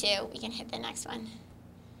forward to, we can hit the next one.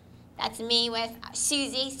 That's me with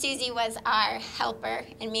Susie. Susie was our helper,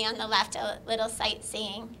 and me on the left, a little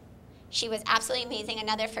sightseeing. She was absolutely amazing,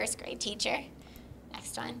 another first grade teacher.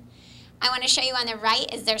 Next one. I want to show you on the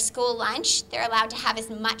right is their school lunch. They're allowed to have as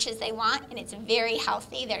much as they want, and it's very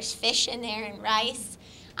healthy. There's fish in there and rice.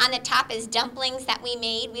 On the top is dumplings that we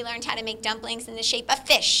made. We learned how to make dumplings in the shape of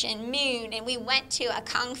fish and moon, and we went to a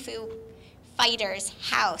Kung Fu fighter's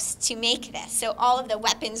house to make this. So all of the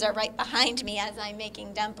weapons are right behind me as I'm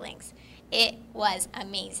making dumplings. It was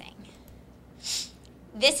amazing.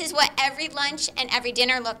 This is what every lunch and every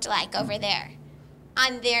dinner looked like over there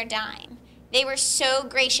on their dime. They were so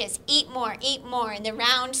gracious. Eat more, and the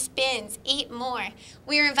round spins, eat more.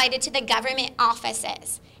 We were invited to the government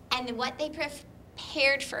offices, and what they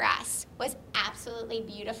prepared for us was absolutely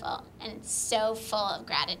beautiful and so full of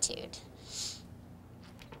gratitude.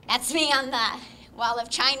 That's me on the Wall of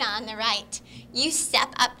China on the right. You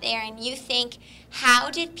step up there and you think,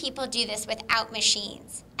 how did people do this without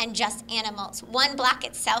machines and just animals? One block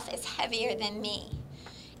itself is heavier than me.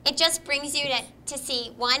 It just brings you to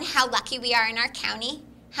see, one, how lucky we are in our county,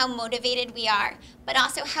 how motivated we are, but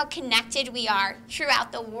also how connected we are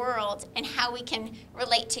throughout the world and how we can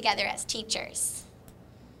relate together as teachers.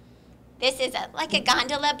 This is like a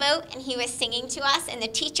gondola boat, and he was singing to us, and the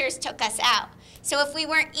teachers took us out. So if we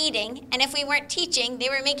weren't eating and if we weren't teaching, they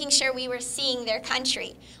were making sure we were seeing their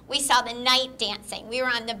country. We saw the night dancing. We were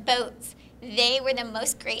on the boats. They were the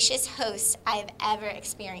most gracious hosts I've ever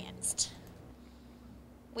experienced.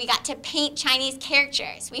 We got to paint Chinese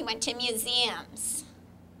characters. We went to museums.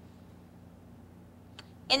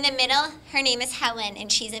 In the middle, her name is Helen,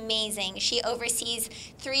 and she's amazing. She oversees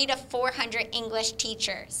 300 to 400 English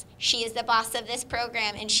teachers. She is the boss of this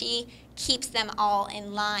program, and she keeps them all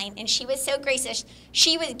in line. And she was so gracious.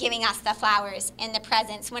 She was giving us the flowers and the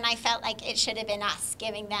presents when I felt like it should have been us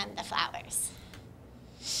giving them the flowers.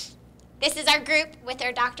 This is our group with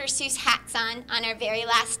their Dr. Seuss hats on our very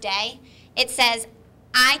last day. It says,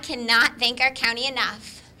 I cannot thank our county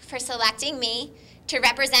enough for selecting me to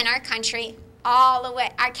represent our country all the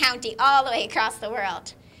way, our county, all the way across the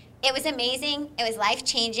world. It was amazing, it was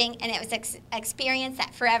life-changing, and it was an experience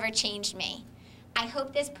that forever changed me. I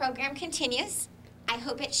hope this program continues. I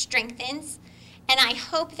hope it strengthens, and I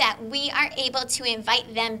hope that we are able to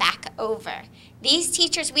invite them back over. These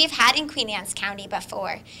teachers we've had in Queen Anne's County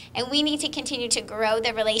before, and we need to continue to grow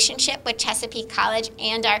the relationship with Chesapeake College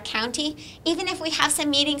and our county, even if we have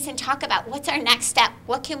some meetings and talk about what's our next step,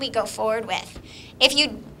 what can we go forward with. If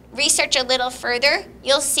you research a little further,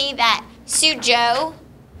 you'll see that Sue Jo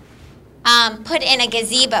put in a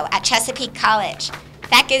gazebo at Chesapeake College.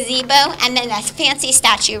 That gazebo and then a fancy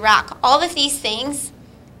statue rock, all of these things,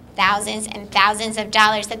 thousands and thousands of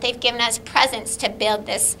dollars that they've given us presents to build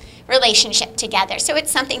this relationship together. So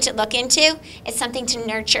it's something to look into. It's something to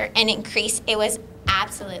nurture and increase. It was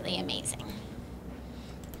absolutely amazing.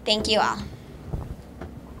 Thank you all.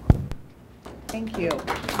 Thank you.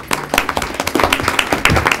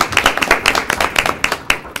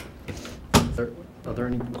 Are there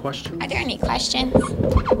any questions? Are there any questions?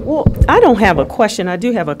 Well, I don't have a question. I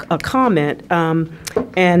do have a comment,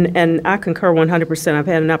 and I concur 100%. I've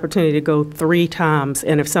had an opportunity to go 3 times,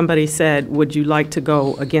 and if somebody said, would you like to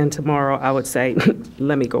go again tomorrow, I would say,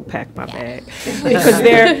 let me go pack my bag. Because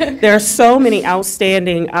there are so many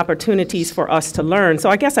outstanding opportunities for us to learn. So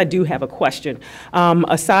I guess I do have a question.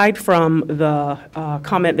 Aside from the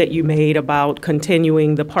comment that you made about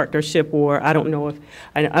continuing the partnership, or I don't know if,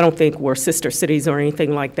 I don't think we're sister cities or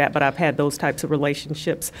anything like that, but I've had those types of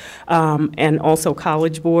relationships. And also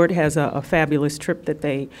College Board has a fabulous trip that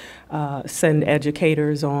they send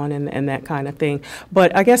educators on and that kind of thing.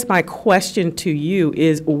 But I guess my question to you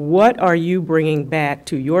is, what are you bringing back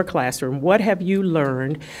to your classroom? What have you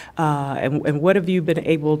learned, and what have you been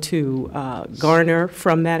able to garner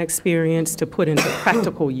from that experience to put into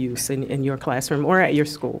practical use in your classroom or at your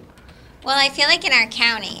school? Well, I feel like in our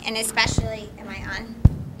county, and especially, am I on?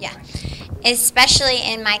 Yeah. Especially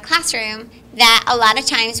in my classroom, that a lot of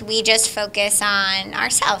times we just focus on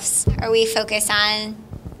ourselves, or we focus on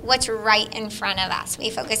what's right in front of us. We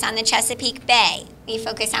focus on the Chesapeake Bay. We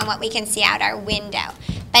focus on what we can see out our window.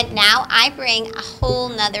 But now I bring a whole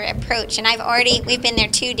nother approach, and we've been there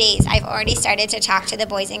 2 days. I've already started to talk to the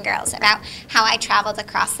boys and girls about how I traveled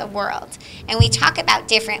across the world. And we talk about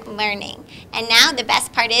different learning. And now the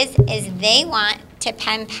best part is they want to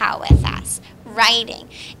pen pal with us, writing.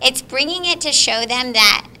 It's bringing it to show them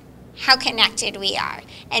that how connected we are,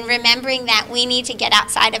 and remembering that we need to get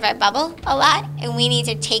outside of our bubble a lot, and we need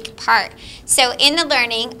to take part. So in the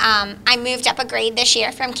learning, I moved up a grade this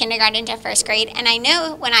year from kindergarten to first grade, and I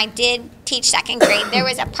know when I did teach second grade, there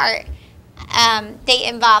was a part, they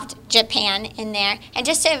involved Japan in there, and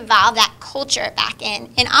just to involve that culture back in.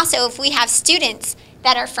 And also, if we have students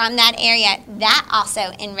that are from that area, that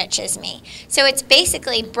also enriches me. So it's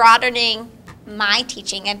basically broadening my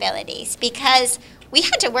teaching abilities, because we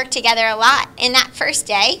had to work together a lot, and that first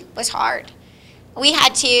day was hard. We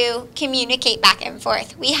had to communicate back and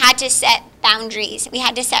forth. We had to set boundaries. We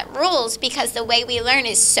had to set rules, because the way we learn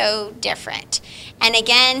is so different. And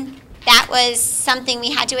again, that was something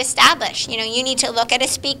we had to establish. You know, you need to look at a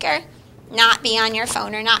speaker, not be on your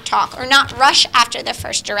phone or not talk or not rush after the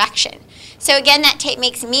first direction. So again, that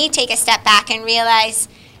makes me take a step back and realize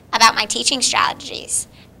about my teaching strategies,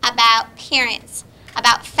 about parents,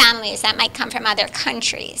 about families that might come from other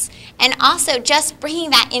countries, and also just bringing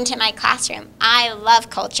that into my classroom. I love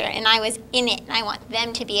culture, and I was in it, and I want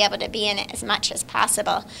them to be able to be in it as much as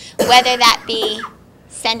possible, whether that be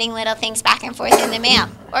sending little things back and forth in the mail,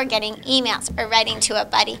 or getting emails, or writing to a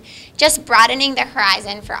buddy, just broadening the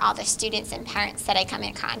horizon for all the students and parents that I come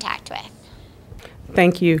in contact with.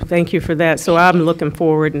 Thank you for that. So I'm looking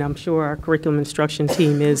forward, and I'm sure our curriculum instruction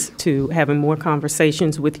team is, to having more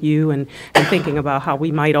conversations with you and thinking about how we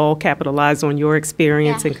might all capitalize on your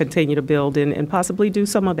experience and continue to build and possibly do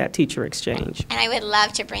some of that teacher exchange. And I would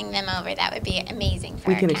love to bring them over. That would be amazing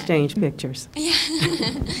for We can exchange pictures. Yeah.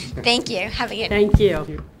 Thank you. Have a good Thank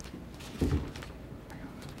you.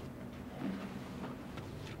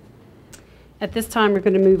 At this time, we're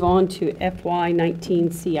going to move on to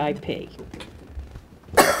FY19 CIP.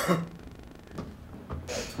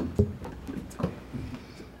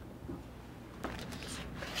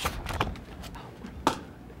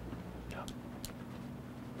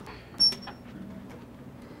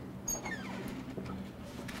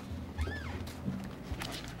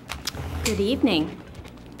 Good evening.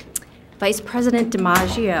 Vice President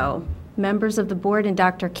DiMaggio, members of the board, and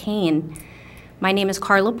Dr. Kane. My name is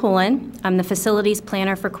Carla Pullen. I'm the Facilities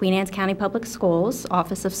Planner for Queen Anne's County Public Schools,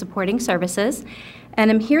 Office of Supporting Services, and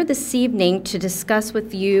I'm here this evening to discuss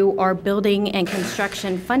with you our building and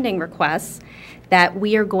construction funding requests that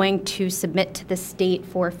we are going to submit to the state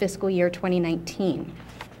for fiscal year 2019.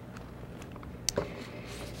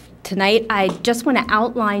 Tonight, I just want to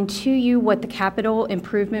outline to you what the capital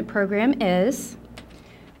improvement program is,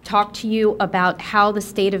 talk to you about how the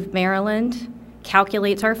state of Maryland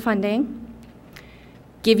calculates our funding,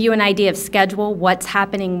 give you an idea of schedule, what's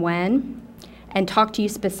happening when, and talk to you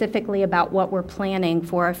specifically about what we're planning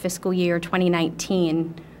for our fiscal year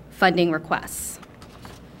 2019 funding requests.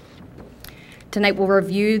 Tonight we'll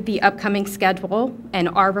review the upcoming schedule and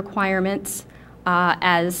our requirements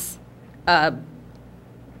as the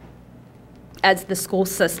school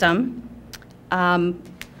system.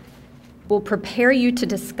 We'll prepare you to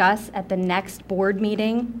discuss at the next board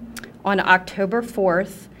meeting on October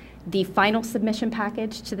 4th the final submission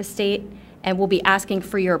package to the state, and we'll be asking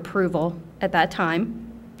for your approval at that time.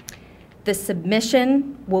 The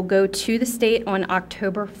submission will go to the state on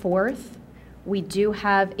October 4th. We do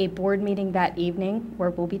have a board meeting that evening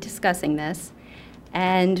where we'll be discussing this,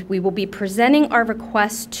 and we will be presenting our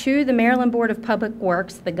request to the Maryland Board of Public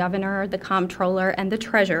Works, the governor, the comptroller, and the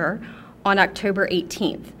treasurer on October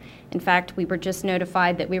 18th. In fact, we were just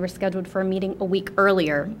notified that we were scheduled for a meeting a week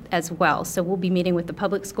earlier as well. So we'll be meeting with the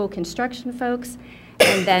public school construction folks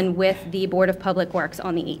and then with the Board of Public Works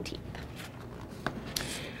on the 18th.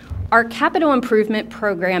 Our capital improvement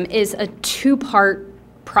program is a two-part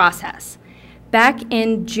process. Back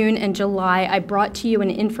in June and July, I brought to you an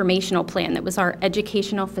informational plan that was our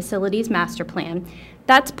educational facilities master plan.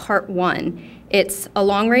 That's part one. It's a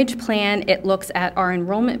long-range plan. It looks at our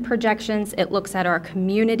enrollment projections, it looks at our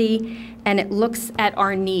community, and it looks at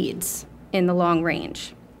our needs in the long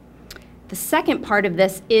range. The second part of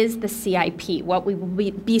this is the CIP, what we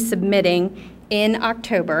will be submitting in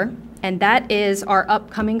October, and that is our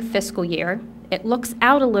upcoming fiscal year. It looks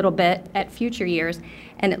out a little bit at future years,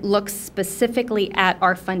 and it looks specifically at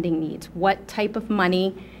our funding needs. What type of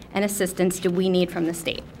money and assistance do we need from the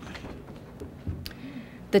state?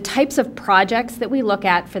 The types of projects that we look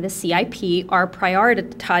at for the CIP are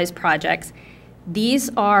prioritized projects. These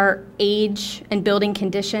are age and building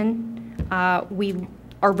condition. We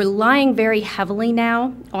are relying very heavily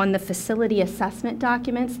now on the facility assessment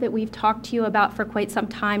documents that we've talked to you about for quite some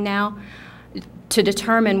time now to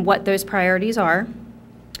determine what those priorities are.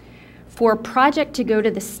 For a project to go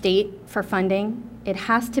to the state for funding, it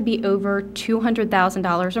has to be over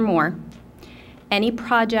 $200,000 or more. Any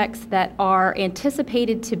projects that are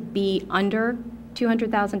anticipated to be under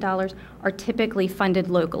 $200,000 are typically funded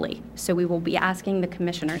locally, so we will be asking the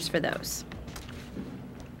commissioners for those.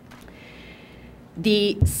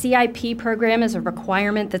 The CIP program is a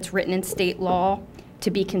requirement that's written in state law.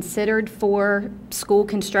 To be considered for school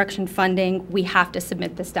construction funding, we have to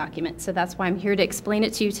submit this document. So that's why I'm here to explain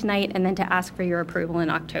it to you tonight and then to ask for your approval in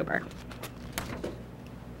October.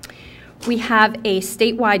 We have a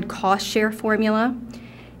statewide cost share formula.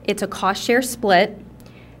 It's a cost share split.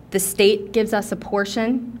 The state gives us a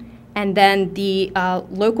portion, and then the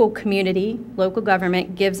local community, local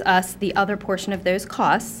government, gives us the other portion of those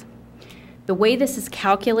costs. The way this is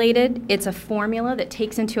calculated, it's a formula that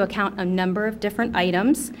takes into account a number of different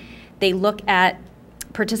items. They look at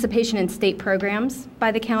participation in state programs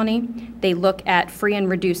by the county. They look at free and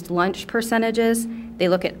reduced lunch percentages. They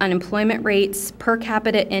look at unemployment rates, per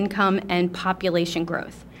capita income, and population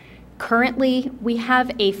growth. Currently, we have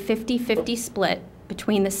a 50-50 split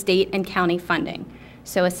between the state and county funding.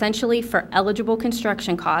 So essentially, for eligible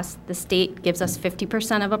construction costs, the state gives us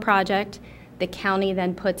 50% of a project. The county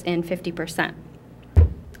then puts in 50%.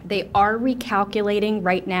 They are recalculating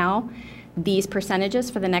right now these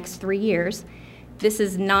percentages for the next 3 years. This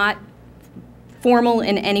is not formal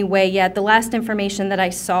in any way yet. The last information that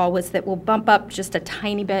I saw was that we'll bump up just a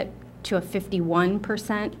tiny bit to a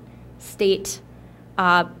 51% state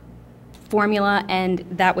formula, and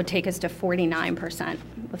that would take us to 49%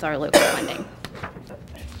 with our local funding.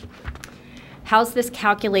 How's this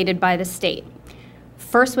calculated by the state?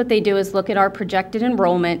 First, what they do is look at our projected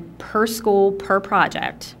enrollment per school, per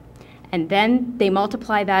project, and then they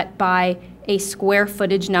multiply that by a square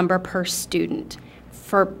footage number per student.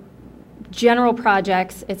 For general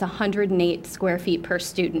projects, it's 108 square feet per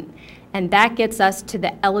student, and that gets us to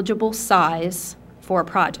the eligible size for a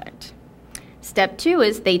project. Step 2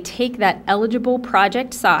 is they take that eligible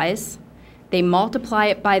project size, they multiply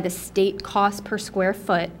it by the state cost per square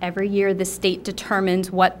foot. Every year the state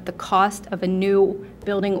determines what the cost of a new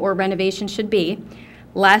building or renovation should be.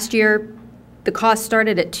 Last year, the cost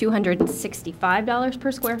started at $265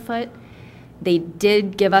 per square foot. They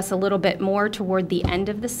did give us a little bit more toward the end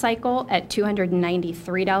of the cycle at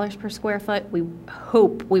 $293 per square foot. We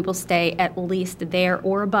hope we will stay at least there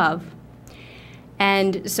or above.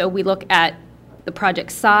 And so we look at the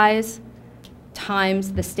project size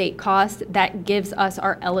times the state cost. That gives us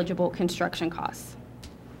our eligible construction costs.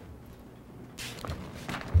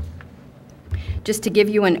 Just to give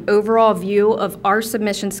you an overall view of our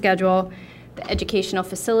submission schedule, the Educational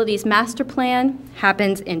Facilities Master Plan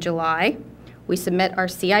happens in July. We submit our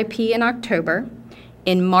CIP in October.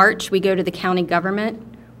 In March, we go to the county government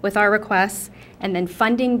with our requests, and then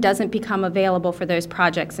funding doesn't become available for those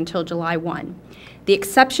projects until July 1. The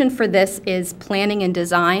exception for this is planning and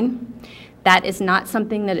design. That is not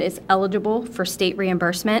something that is eligible for state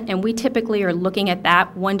reimbursement, and we typically are looking at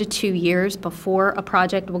that 1 to 2 years before a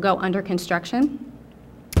project will go under construction.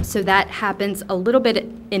 So that happens a little bit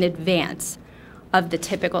in advance of the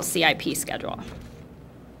typical CIP schedule.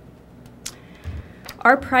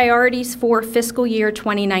 Our priorities for fiscal year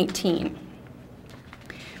 2019.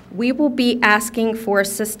 We will be asking for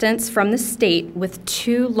assistance from the state with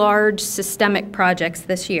 2 large systemic projects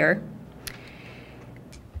this year.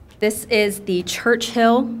 This is the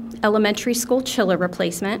Churchill Elementary School chiller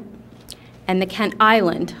replacement and the Kent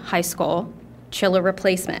Island High School chiller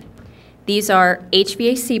replacement. These are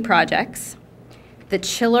HVAC projects. The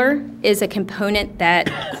chiller is a component that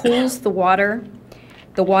cools the water.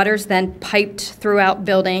 The water's then piped throughout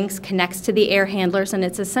buildings, connects to the air handlers, and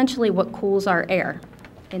it's essentially what cools our air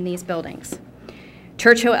in these buildings.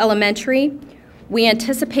 Churchill Elementary, we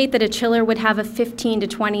anticipate that a chiller would have a 15 to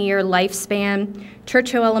 20-year lifespan.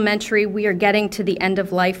 Churchill Elementary, we are getting to the end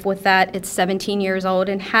of life with that. It's 17 years old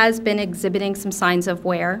and has been exhibiting some signs of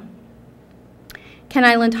wear. Kent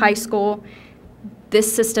Island High School,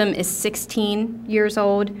 this system is 16 years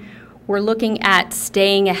old. We're looking at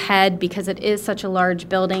staying ahead, because it is such a large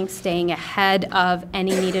building, staying ahead of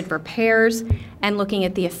any needed repairs and looking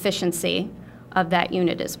at the efficiency of that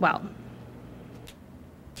unit as well.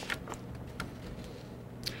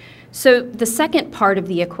 So the second part of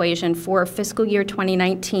the equation for fiscal year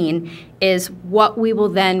 2019 is what we will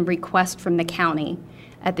then request from the county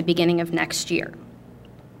at the beginning of next year.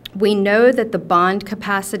 We know that the bond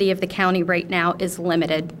capacity of the county right now is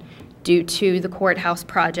limited due to the courthouse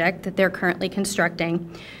project that they're currently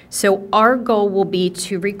constructing. So our goal will be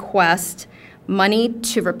to request money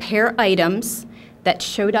to repair items that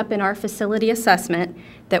showed up in our facility assessment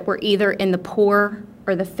that were either in the poor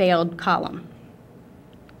or the failed column.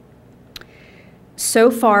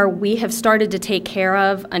 So far, we have started to take care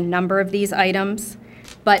of a number of these items,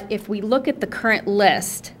 but if we look at the current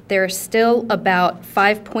list, there's still about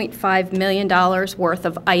 $5.5 million worth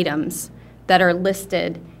of items that are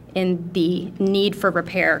listed in the need for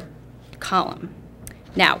repair column.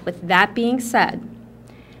 Now, with that being said,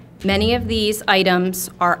 many of these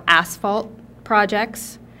items are asphalt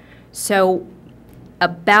projects, so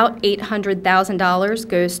about $800,000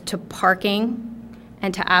 goes to parking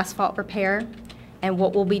and to asphalt repair. And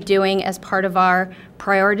what we'll be doing as part of our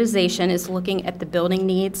prioritization is looking at the building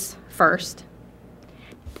needs first.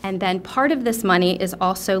 And then part of this money is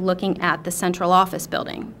also looking at the central office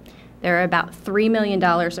building. There are about $3 million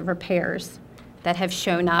of repairs that have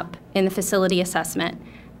shown up in the facility assessment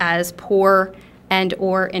as poor and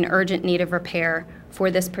or in urgent need of repair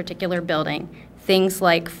for this particular building. Things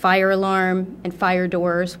like fire alarm and fire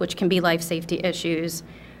doors, which can be life safety issues,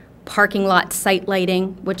 parking lot site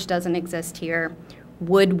lighting, which doesn't exist here,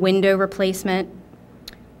 wood window replacement,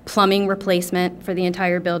 plumbing replacement for the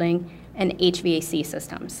entire building, and HVAC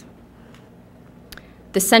systems.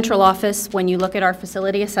 The central office, when you look at our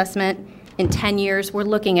facility assessment, in 10 years, we're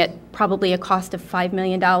looking at probably a cost of $5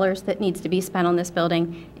 million that needs to be spent on this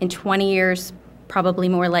building. In 20 years, probably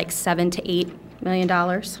more like $7 to $8 million.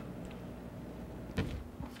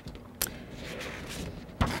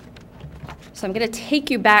 So I'm going to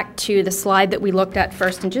take you back to the slide that we looked at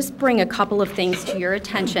first and just bring a couple of things to your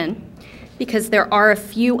attention, because there are a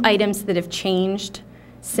few items that have changed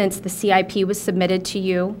since the CIP was submitted to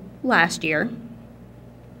you last year.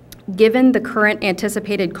 Given the current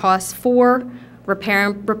anticipated costs for repair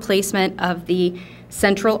and replacement of the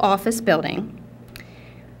central office building,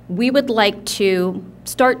 we would like to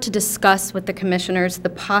start to discuss with the commissioners the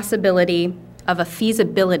possibility of a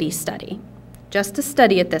feasibility study. Just a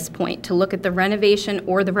study at this point to look at the renovation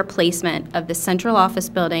or the replacement of the central office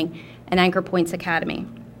building and Anchor Points Academy.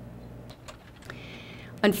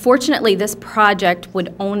 Unfortunately, this project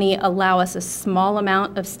would only allow us a small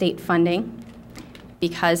amount of state funding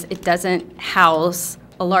because it doesn't house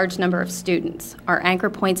a large number of students. Our Anchor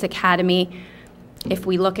Points Academy, if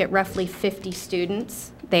we look at roughly 50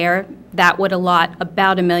 students there, that would allot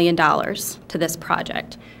about $1 million to this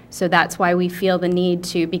project. So that's why we feel the need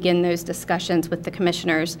to begin those discussions with the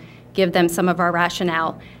commissioners, give them some of our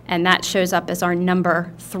rationale, and that shows up as our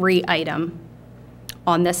number 3 item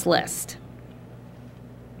on this list.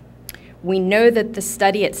 We know that the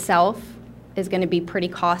study itself is going to be pretty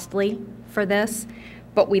costly for this,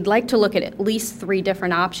 but we'd like to look at least 3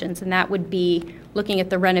 different options, and that would be looking at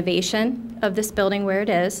the renovation of this building where it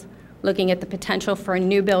is, looking at the potential for a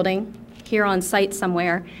new building here on site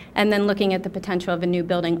somewhere, and then looking at the potential of a new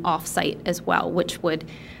building off-site as well, which would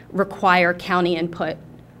require county input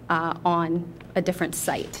on a different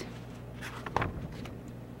site.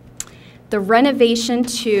 The renovation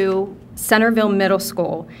to Centerville Middle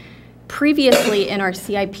School. Previously in our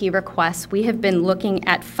CIP requests, we have been looking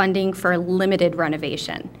at funding for a limited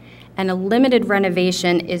renovation. And a limited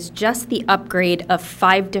renovation is just the upgrade of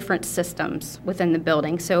 5 different systems within the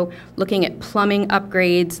building. So looking at plumbing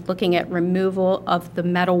upgrades, looking at removal of the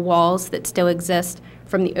metal walls that still exist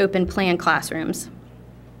from the open plan classrooms.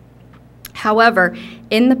 However,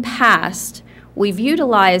 in the past, we've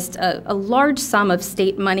utilized a large sum of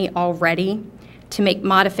state money already to make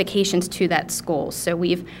modifications to that school. So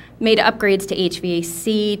we've made upgrades to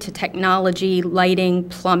HVAC, to technology, lighting,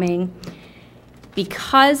 plumbing.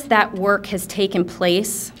 Because that work has taken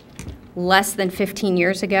place less than 15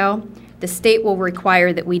 years ago, the state will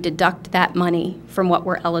require that we deduct that money from what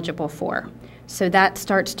we're eligible for. So that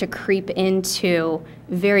starts to creep into,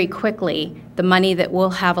 very quickly, the money that we'll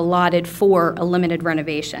have allotted for a limited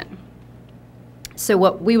renovation. So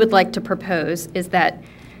what we would like to propose is that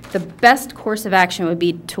the best course of action would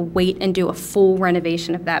be to wait and do a full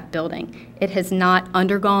renovation of that building. It has not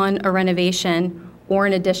undergone a renovation or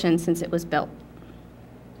an addition since it was built.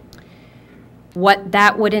 What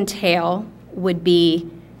that would entail would be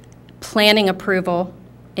planning approval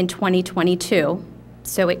in 2022,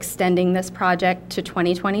 so extending this project to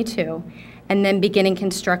 2022, and then beginning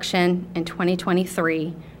construction in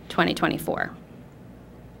 2023, 2024.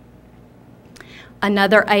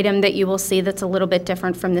 Another item that you will see that's a little bit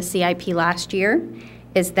different from the CIP last year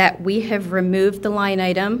is that we have removed the line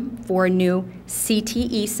item for a new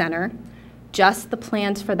CTE center. Just the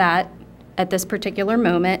plans for that at this particular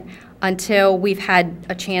moment until we've had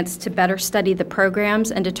a chance to better study the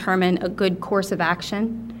programs and determine a good course of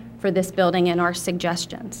action for this building and our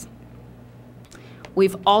suggestions.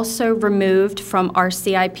 We've also removed from our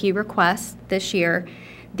CIP request this year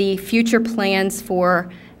the future plans for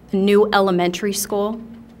a new elementary school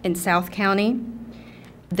in South County.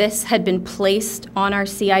 This had been placed on our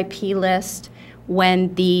CIP list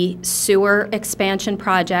when the sewer expansion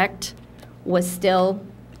project was still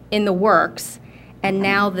in the works. And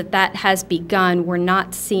now that that has begun, we're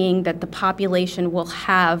not seeing that the population will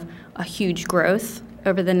have a huge growth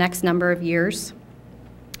over the next number of years.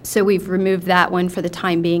 So we've removed that one for the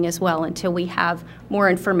time being as well until we have more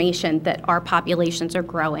information that our populations are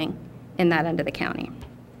growing in that end of the county.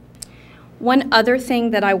 One other thing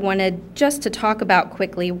that I wanted just to talk about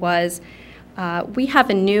quickly was we have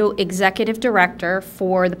a new executive director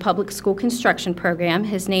for the public school construction program.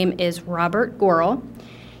 His name is Robert Gorel.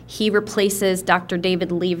 He replaces Dr.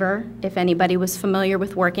 David Lever, if anybody was familiar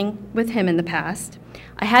with working with him in the past.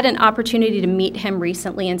 I had an opportunity to meet him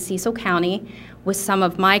recently in Cecil County with some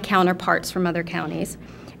of my counterparts from other counties,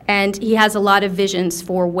 and he has a lot of visions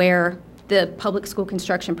for where the public school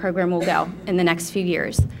construction program will go in the next few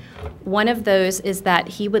years. One of those is that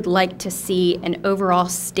he would like to see an overall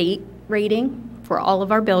state rating for all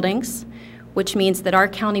of our buildings, which means that our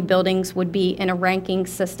county buildings would be in a ranking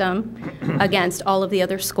system against all of the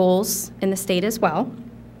other schools in the state as well.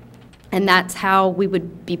 And that's how we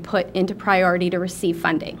would be put into priority to receive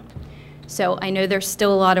funding. So I know there's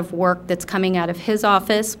still a lot of work that's coming out of his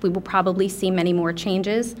office. We will probably see many more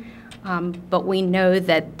changes, but we know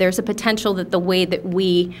that there's a potential that the way that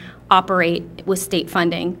we operate with state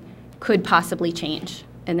funding could possibly change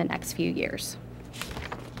in the next few years.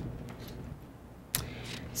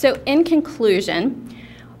 So in conclusion,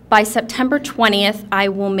 by September 20th, I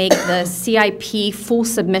will make the CIP full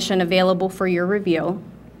submission available for your review.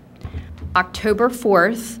 October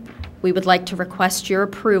 4th, we would like to request your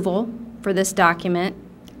approval for this document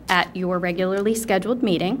at your regularly scheduled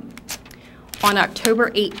meeting. On October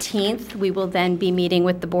 18th, we will then be meeting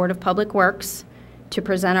with the Board of Public Works to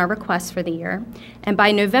present our request for the year. And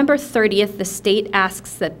by November 30th, the state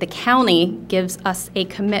asks that the county gives us a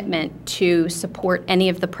commitment to support any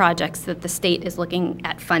of the projects that the state is looking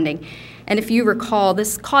at funding. And if you recall,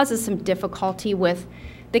 this causes some difficulty with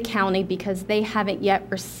the county because they haven't yet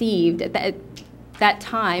received, at that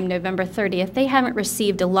time, November 30th, they haven't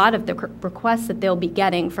received a lot of the requests that they'll be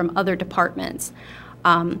getting from other departments.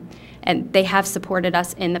 And they have supported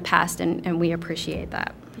us in the past, and we appreciate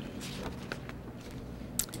that.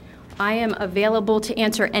 I am available to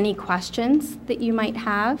answer any questions that you might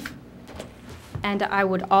have. And I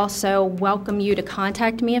would also welcome you to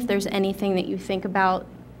contact me if there's anything that you think about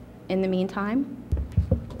in the meantime.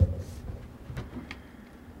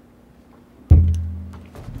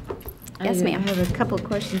 Yes, ma'am. I have a couple of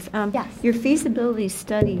questions. Yes. Your feasibility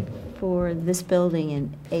study for this building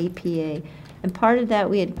in APA, and part of that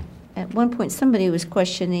we had, at one point, somebody was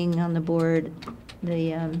questioning on the board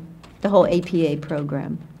the whole APA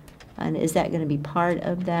program. And is that going to be part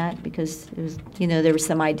of that? Because it was, you know, there were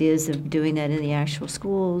some ideas of doing that in the actual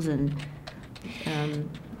schools, and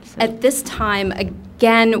so. At this time,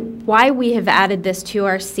 again, why we have added this to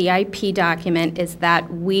our CIP document is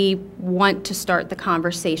that we want to start the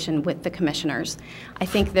conversation with the commissioners. I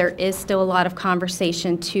think there is still a lot of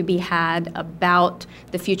conversation to be had about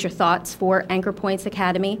the future thoughts for Anchor Points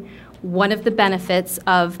Academy. One of the benefits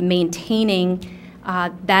of maintaining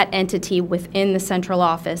that entity within the central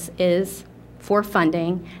office is for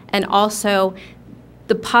funding, and also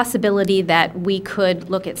the possibility that we could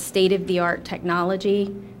look at state-of-the-art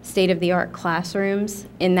technology, state-of-the-art classrooms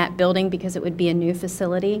in that building, because it would be a new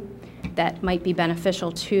facility that might be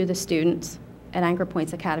beneficial to the students at Anchor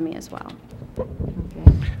Points Academy as well.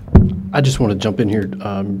 I just want to jump in here,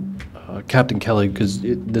 Captain Kelly, because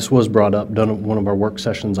this was brought up, done at one of our work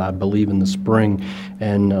sessions, I believe, in the spring,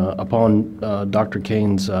 and upon Dr.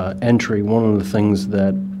 Kane's entry, one of the things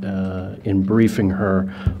that in briefing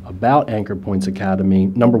her about Anchor Points Academy,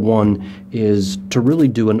 number one is to really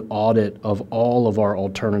do an audit of all of our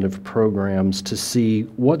alternative programs to see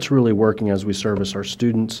what's really working as we service our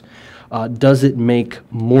students. Does it make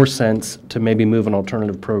more sense to maybe move an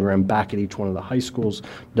alternative program back at each one of the high schools?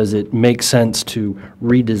 Does it make sense to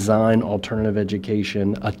redesign alternative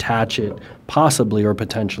education, attach it possibly or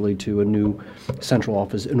potentially to a new central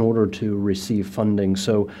office in order to receive funding?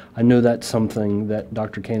 So I know that's something that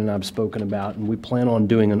Dr. Kane and I have spoken about, and we plan on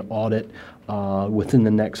doing an audit within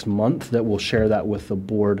the next month that we'll share that with the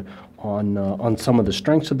board on some of the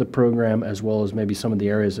strengths of the program, as well as maybe some of the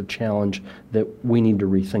areas of challenge that we need to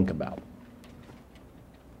rethink about.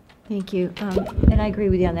 Thank you. And I agree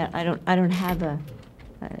with you on that. I don't have a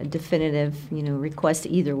definitive, request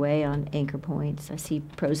either way on anchor points. I see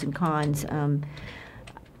pros and cons. And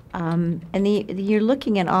you're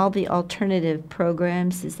looking at all the alternative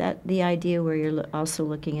programs. Is that the idea where you're also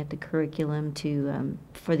looking at the curriculum to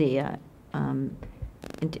for the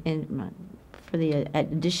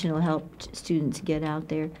additional help students get out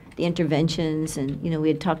there, the interventions, and we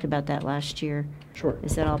had talked about that last year. Sure.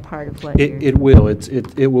 Is that all part of what it will?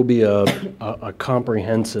 It will be a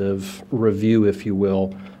comprehensive review, if you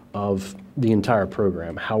will, of the entire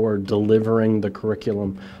program, how we're delivering the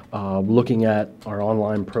curriculum, looking at our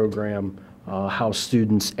online program, how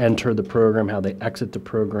students enter the program, how they exit the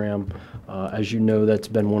program. As you know, that's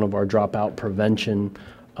been one of our dropout prevention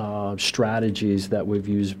strategies that we've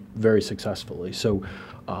used very successfully. So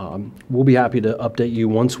we'll be happy to update you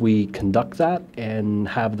once we conduct that and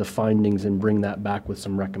have the findings and bring that back with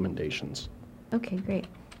some recommendations. Okay, great.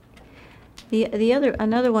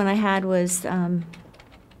 Another one I had was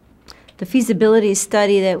the feasibility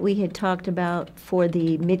study that we had talked about for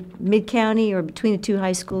the mid-county or between the two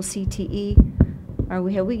high schools CTE.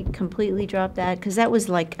 Have we completely dropped that? Because that was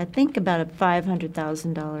like, I think, about a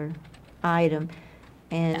 $500,000 item.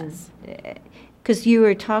 And because you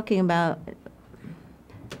were talking about,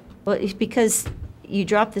 well, it's because you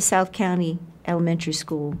dropped the South County Elementary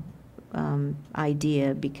School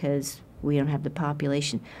idea because we don't have the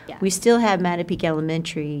population. Yeah. We still have Mattapique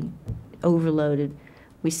Elementary overloaded.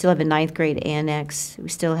 We still have a 9th grade annex. We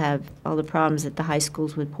still have all the problems at the high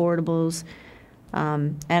schools with portables.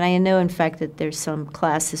 And I know, in fact, that there's some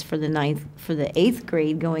classes for the 8th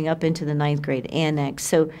grade going up into the 9th grade annex.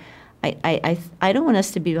 So I don't want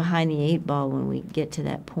us to be behind the 8 ball when we get to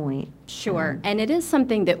that point. Sure, and it is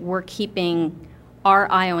something that we're keeping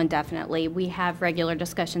our eye on definitely. We have regular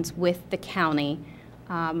discussions with the county.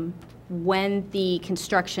 When the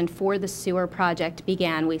construction for the sewer project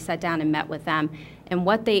began, we sat down and met with them. And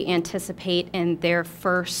what they anticipate in their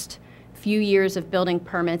first few years of building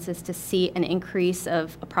permits is to see an increase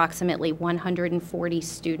of approximately 140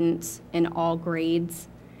 students in all grades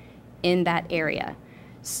in that area.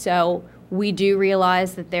 So we do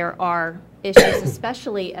realize that there are issues,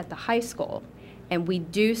 especially at the high school, and we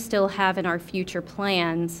do still have in our future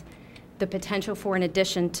plans the potential for an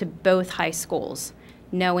addition to both high schools,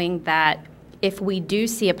 knowing that if we do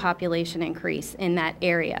see a population increase in that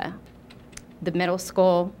area, the middle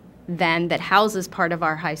school then that houses part of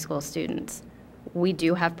our high school students, we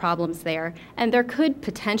do have problems there, and there could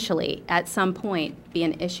potentially at some point be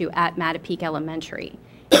an issue at Mattapique Elementary.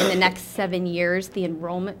 In the next 7 years, the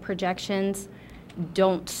enrollment projections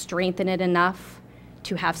don't strengthen it enough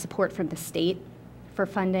to have support from the state for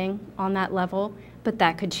funding on that level, but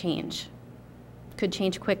that could change. Could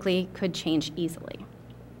change quickly, could change easily.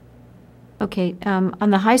 Okay,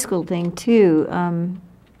 on the high school thing too,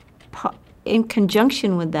 in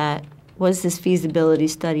conjunction with that was this feasibility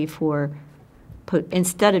study for,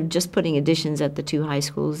 instead of just putting additions at the two high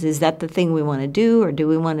schools, is that the thing we want to do, or do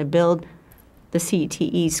we want to build the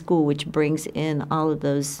CTE school, which brings in all of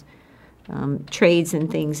those trades and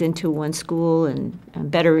things into one school, and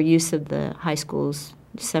better use of the high schools,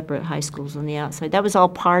 separate high schools on the outside? That was all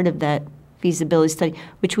part of that feasibility study,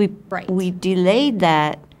 which we delayed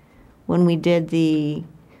that when we did the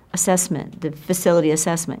assessment, the facility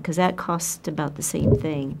assessment, because that cost about the same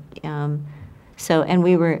thing. So, and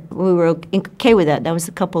we were okay with that. That was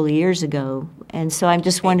a couple of years ago, and so I'm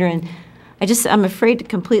just wondering. I'm afraid to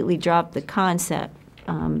completely drop the concept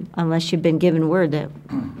unless you've been given word that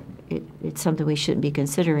it's something we shouldn't be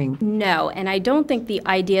considering. No, and I don't think the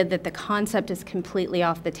idea that the concept is completely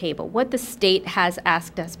off the table. What the state has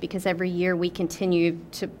asked us, because every year we continue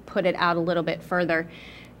to put it out a little bit further,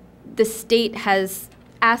 the state has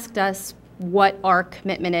asked us what our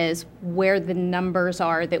commitment is, where the numbers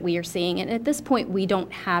are that we are seeing, and at this point we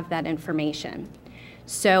don't have that information.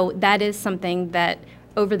 So that is something that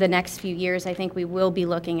over the next few years I think we will be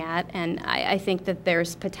looking at, and I think that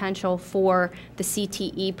there's potential for the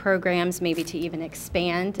CTE programs maybe to even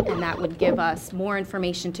expand, and that would give us more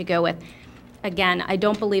information to go with. Again, I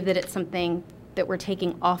don't believe that it's something that we're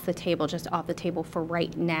taking off the table, just off the table for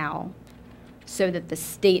right now, so that the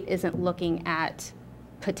state isn't looking at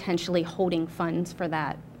potentially holding funds for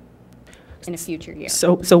that in a future year.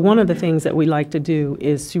 So one of the things that we like to do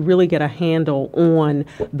is to really get a handle on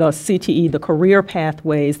the CTE, the career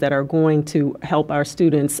pathways that are going to help our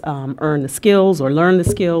students earn the skills or learn the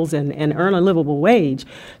skills and earn a livable wage,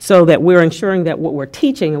 so that we're ensuring that what we're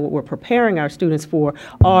teaching and what we're preparing our students for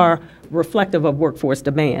are reflective of workforce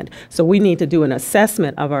demand. So we need to do an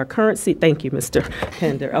assessment of our current, thank you, Mr.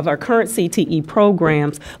 Pender, of our current CTE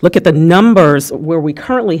programs, look at the numbers where we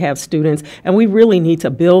currently have students, and we really need to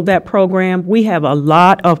build that program. We have a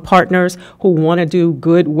lot of partners who want to do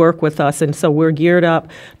good work with us, and so we're geared up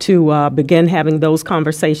to begin having those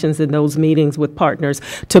conversations and those meetings with partners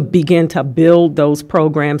to begin to build those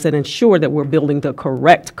programs and ensure that we're building the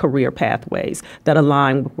correct career pathways that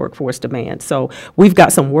align with workforce demand. So we've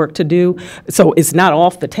got some work to do. So it's not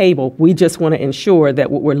off the table. We just want to ensure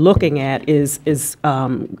that what we're looking at is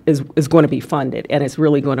going to be funded, and it's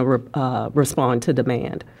really going to respond to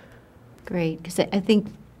demand. Great, because I think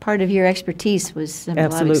part of your expertise was a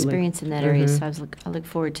lot of experience in that area, so I look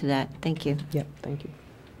forward to that. Thank you. Yep, thank you.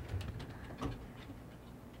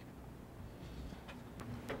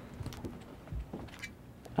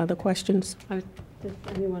 Other questions? Does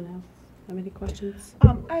anyone else have any questions?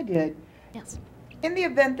 I did. Yes. In the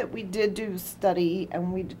event that we did do a study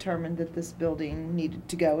and we determined that this building needed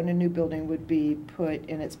to go and a new building would be put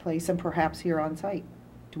in its place and perhaps here on site,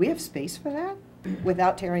 do we have space for that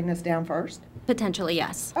without tearing this down first? Potentially,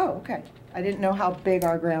 yes. Oh, okay. I didn't know how big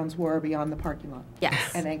our grounds were beyond the parking lot.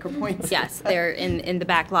 Yes. And anchor points. Yes, they're in the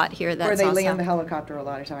back lot here. That's where they also land the helicopter a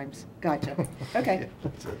lot of times. Gotcha. Okay.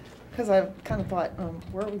 Because I kind of thought,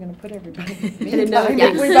 where are we going to put everybody?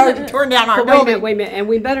 Meantime, we've already torn down our building. building. Wait a minute, and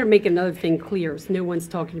we better make another thing clear. So no one's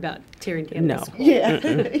talking about tearing down the school. Yeah.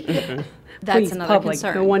 That's Please, another public,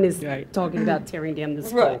 concern. no one is talking about tearing down the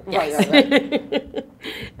school. Right.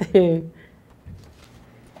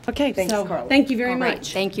 Okay, Thanks, so Carla. thank you very All right,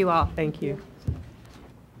 much. thank you all. Thank you.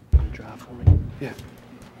 Drive for me. Yeah.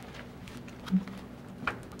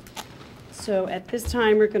 So at this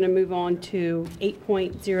time, we're going to move on to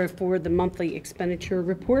 8.04, the monthly expenditure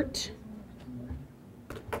report.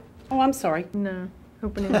 Oh, I'm sorry. No.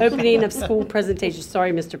 Opening of school presentation.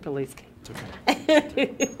 Sorry, Mr. Poliski. It's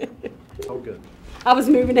okay. Oh, good. I was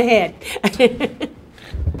moving ahead. It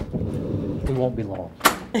won't be long.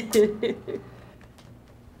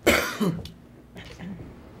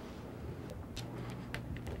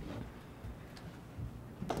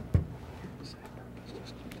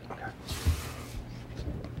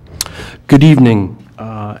 Good evening,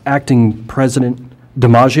 Acting President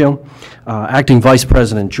DiMaggio, Acting Vice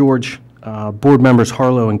President George, Board Members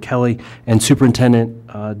Harlow and Kelly, and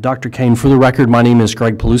Superintendent Dr. Kane. For the record, my name is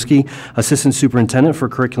Greg Paluski, Assistant Superintendent for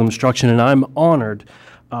Curriculum Instruction, and I'm honored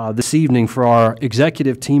this evening for our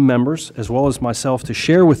executive team members, as well as myself, to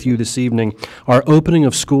share with you this evening our opening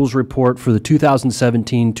of schools report for the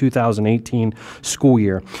 2017-2018 school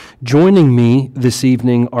year. Joining me this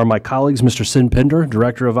evening are my colleagues, Mr. Sid Pinder,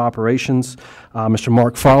 Director of Operations, Mr.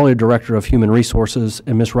 Mark Farley, Director of Human Resources,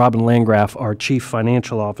 and Ms. Robin Landgraf, our Chief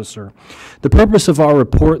Financial Officer. The purpose of our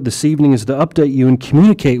report this evening is to update you and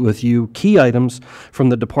communicate with you key items from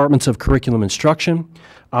the Departments of Curriculum Instruction,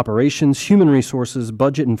 Operations, Human Resources,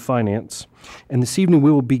 Budget, and Finance. And this evening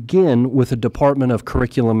we will begin with the Department of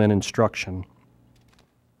Curriculum and Instruction.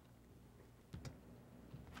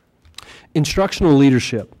 Instructional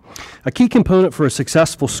leadership. A key component for a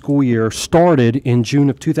successful school year started in June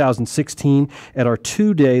of 2016 at our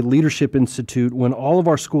two-day Leadership Institute, when all of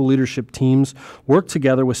our school leadership teams worked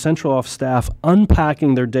together with central office staff,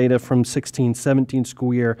 unpacking their data from 16-17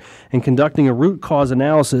 school year and conducting a root cause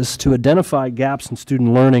analysis to identify gaps in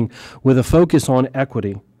student learning with a focus on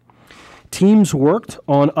equity. Teams worked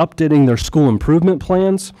on updating their school improvement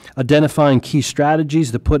plans, identifying key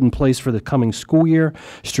strategies to put in place for the coming school year,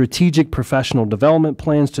 strategic professional development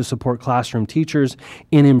plans to support classroom teachers,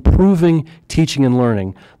 and improving teaching and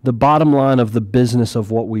learning, the bottom line of the business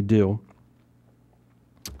of what we do.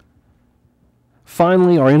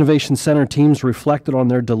 Finally, our Innovation Center teams reflected on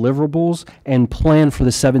their deliverables and planned for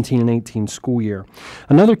the 17 and 18 school year.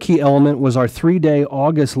 Another key element was our three-day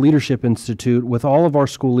August Leadership Institute with all of our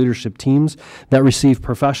school leadership teams that received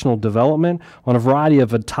professional development on a variety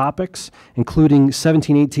of topics, including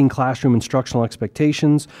 17-18 classroom instructional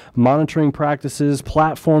expectations, monitoring practices,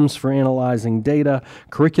 platforms for analyzing data,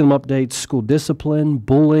 curriculum updates, school discipline,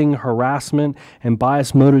 bullying, harassment, and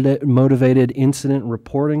bias-motivated incident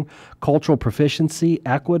reporting, cultural proficiency,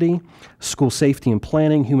 equity, school safety and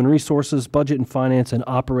planning, human resources, budget and finance, and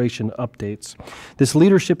operation updates. This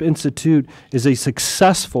Leadership Institute is a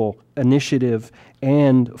successful initiative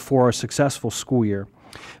and for our successful school year.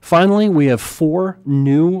 Finally, we have 4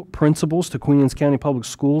 new principals to Queen Anne's County Public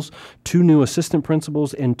Schools, 2 new assistant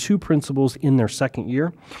principals, and 2 principals in their second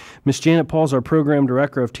year. Ms. Janet Pauls, our Program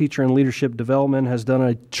Director of Teacher and Leadership Development, has done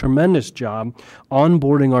a tremendous job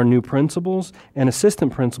onboarding our new principals and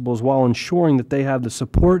assistant principals while ensuring that they have the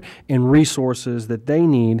support and resources that they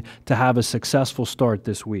need to have a successful start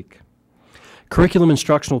this week. curriculum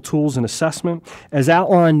instructional tools and assessment. As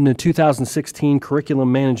outlined in the 2016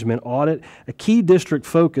 curriculum management audit, a key district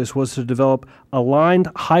focus was to develop aligned,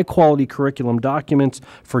 high-quality curriculum documents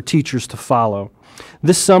for teachers to follow.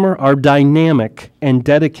 This summer, our dynamic and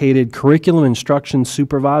dedicated curriculum instruction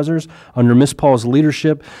supervisors, under Ms. Paul's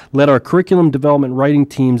leadership, led our curriculum development writing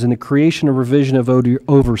teams in the creation and revision of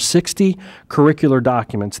over 60 curricular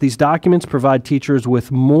documents. These documents provide teachers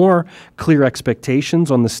with more clear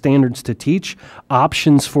expectations on the standards to teach,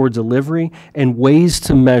 options for delivery, and ways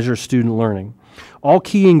to measure student learning. All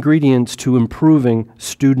key ingredients to improving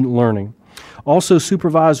student learning. Also,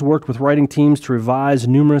 supervised worked with writing teams to revise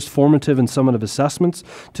numerous formative and summative assessments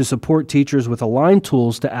to support teachers with aligned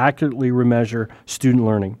tools to accurately measure student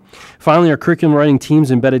learning. Finally, our curriculum writing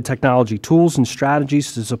teams embedded technology tools and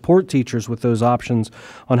strategies to support teachers with those options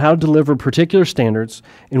on how to deliver particular standards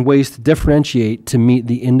and ways to differentiate to meet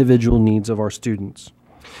the individual needs of our students.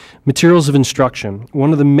 Materials of instruction.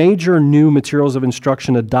 One of the major new materials of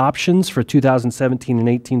instruction adoptions for 2017 and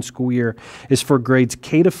 18 school year is for grades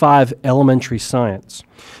K to 5 elementary science.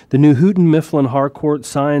 The new Houghton Mifflin Harcourt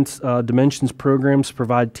Science Dimensions programs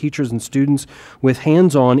provide teachers and students with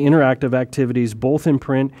hands-on interactive activities, both in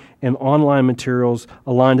print and online materials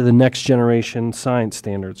aligned to the next generation science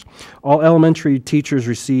standards. All elementary teachers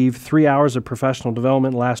received 3 hours of professional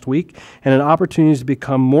development last week and an opportunity to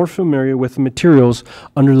become more familiar with the materials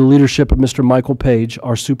under the leadership of Mr. Michael Page,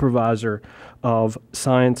 our supervisor of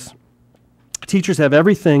science. Teachers have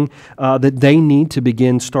everything that they need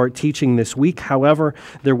to start teaching this week. However,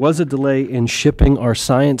 there was a delay in shipping our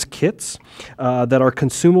science kits that are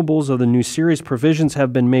consumables of the new series. Provisions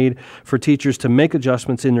have been made for teachers to make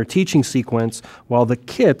adjustments in their teaching sequence while the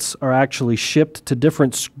kits are actually shipped to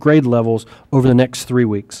different grade levels over the next 3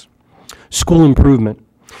 weeks. School improvement.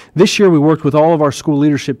 This year, we worked with all of our school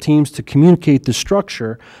leadership teams to communicate the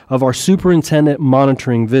structure of our superintendent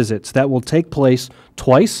monitoring visits that will take place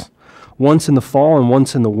twice, once in the fall and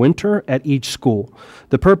once in the winter at each school.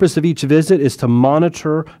 The purpose of each visit is to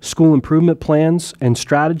monitor school improvement plans and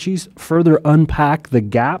strategies, further unpack the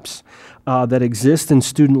gaps that exist in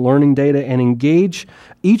student learning data, and engage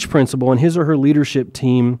each principal and his or her leadership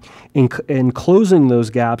team in closing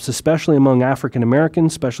those gaps, especially among African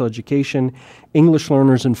Americans, special education, English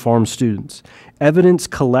learners, and farm students. Evidence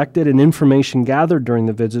collected and information gathered during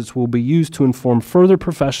the visits will be used to inform further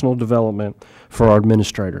professional development for our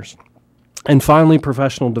administrators. And finally,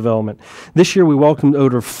 professional development. This year, we welcomed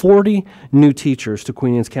over 40 new teachers to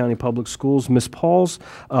Queen Anne's County Public Schools. Ms. Pauls,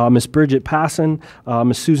 Ms. Bridget Passon,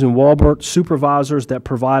 Ms. Susan Walbert, supervisors that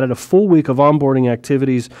provided a full week of onboarding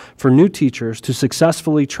activities for new teachers to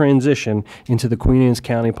successfully transition into the Queen Anne's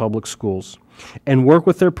County Public Schools and work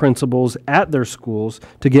with their principals at their schools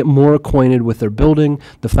to get more acquainted with their building,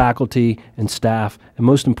 the faculty and staff, and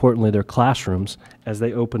most importantly, their classrooms as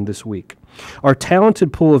they opened this week. Our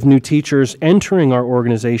talented pool of new teachers entering our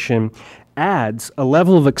organization adds a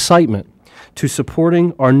level of excitement to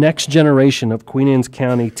supporting our next generation of Queen Anne's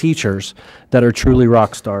County teachers that are truly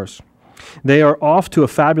rock stars. They are off to a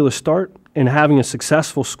fabulous start in having a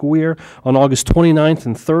successful school year. On August 29th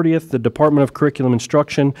and 30th, the Department of Curriculum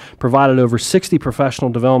Instruction provided over 60 professional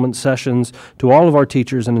development sessions to all of our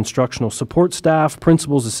teachers and instructional support staff,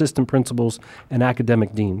 principals, assistant principals, and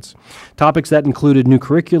academic deans. Topics that included new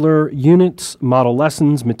curricular units, model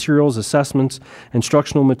lessons, materials, assessments,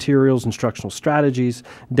 instructional materials, instructional strategies,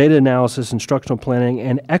 data analysis, instructional planning,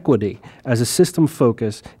 and equity as a system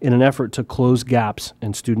focus in an effort to close gaps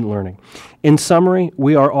in student learning. In summary,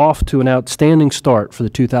 we are off to an outstanding start for the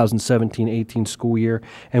 2017-18 school year,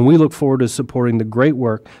 and we look forward to supporting the great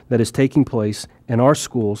work that is taking place in our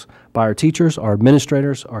schools by our teachers, our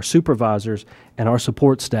administrators, our supervisors, and our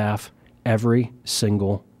support staff every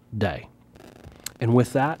single day. And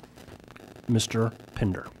with that, Mr.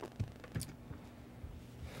 Pinder.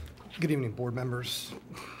 Good evening, board members,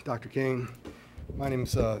 Dr. King. My name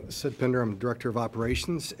is Sid Pinder. I'm Director of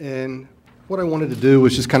Operations, and what I wanted to do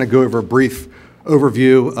was just kind of go over a brief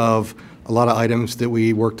overview of a lot of items that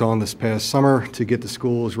we worked on this past summer to get the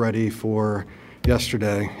schools ready for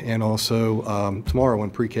yesterday and also tomorrow when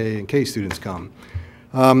pre-K and K students come.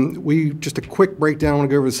 Just a quick breakdown. I want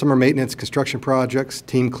to go over the summer maintenance, construction projects,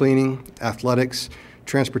 team cleaning, athletics,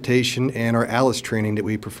 transportation, and our ALICE training that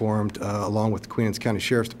we performed along with the Queen Anne's County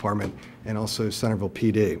Sheriff's Department and also Centerville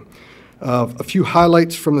PD. A few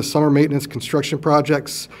highlights from the summer maintenance construction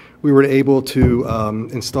projects. We were able to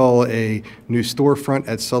install a new storefront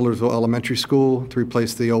at Sudlersville Elementary School to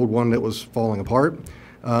replace the old one that was falling apart.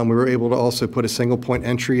 We were able to also put a single point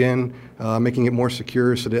entry in, making it more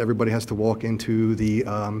secure so that everybody has to walk into the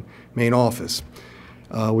main office.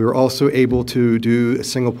 We were also able to do a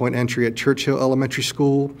single point entry at Churchill Elementary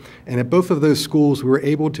School, and at both of those schools we were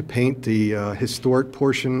able to paint the historic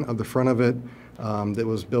portion of the front of it that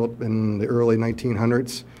was built in the early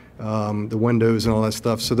 1900s, the windows and all that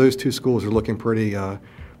stuff. So those two schools are looking pretty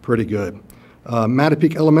good.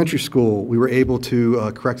 Mattapique Elementary School, we were able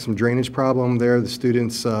to correct some drainage problem there. The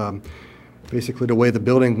students, basically the way the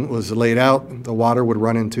building was laid out, the water would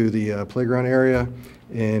run into the playground area,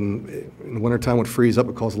 and in the wintertime would freeze up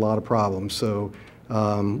and cause a lot of problems. So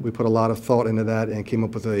we put a lot of thought into that and came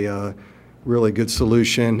up with a really good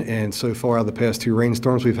solution. And so far, out of the past 2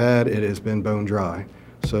 rainstorms we've had, it has been bone dry.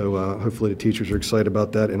 So hopefully the teachers are excited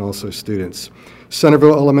about that, and also students.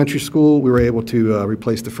 Centerville Elementary School, we were able to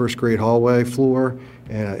replace the first grade hallway floor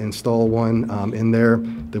and install one in there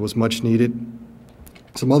that was much needed.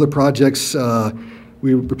 Some other projects,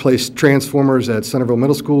 we replaced transformers at Centerville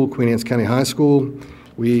Middle School, Queen Anne's County High School.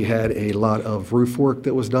 We had a lot of roof work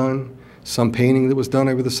that was done, some painting that was done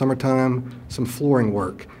over the summertime, some flooring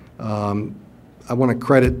work. I want to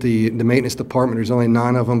credit the maintenance department. There's only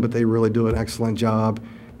 9 of them, but they really do an excellent job.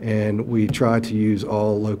 And we try to use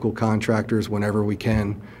all local contractors whenever we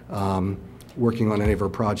can, working on any of our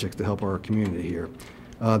projects to help our community here.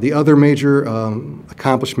 The other major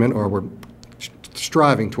accomplishment, or we're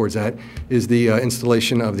striving towards that, is the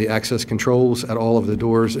installation of the access controls at all of the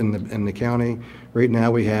doors in the county. Right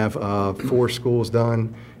now we have 4 schools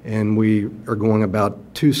done, and we are going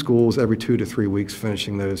about 2 schools every 2 to 3 weeks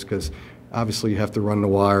finishing those, because obviously you have to run the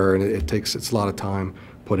wire, and it's a lot of time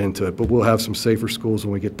put into it. But we'll have some safer schools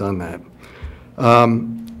when we get done that.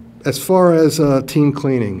 As far as team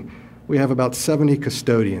cleaning, we have about 70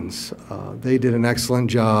 custodians. They did an excellent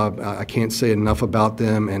job. I can't say enough about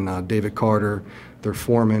them, and David Carter, their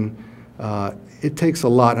foreman. It takes a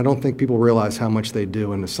lot. I don't think people realize how much they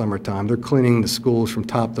do in the summertime. They're cleaning the schools from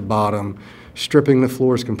top to bottom, stripping the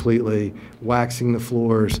floors completely, waxing the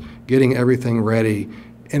floors, getting everything ready.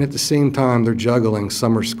 And at the same time, they're juggling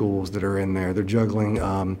summer schools that are in there. They're juggling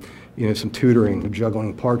some tutoring. They're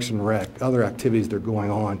juggling parks and rec, other activities that are going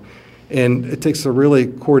on. And it takes a really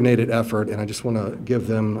coordinated effort, and I just want to give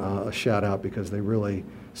them a shout out, because they really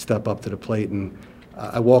step up to the plate. And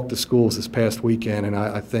I walked the schools this past weekend, and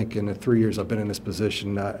I think in the 3 years I've been in this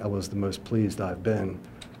position, I was the most pleased I've been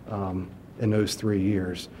in those 3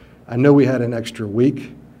 years. I know we had an extra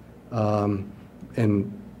week,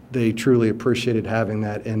 and they truly appreciated having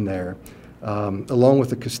that in there. Along with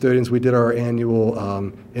the custodians, we did our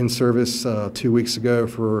annual in-service 2 weeks ago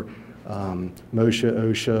for MOSHA,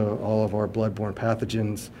 OSHA, all of our bloodborne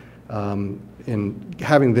pathogens, and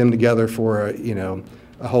having them together for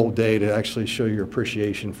a whole day to actually show your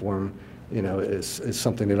appreciation for them, is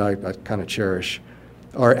something that I kind of cherish.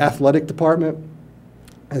 Our athletic department,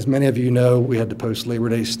 as many of you know, we had the post-Labor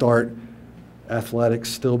Day start. Athletics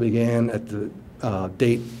still began at the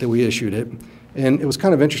date that we issued it, and it was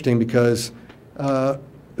kind of interesting because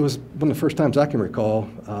it was one of the first times I can recall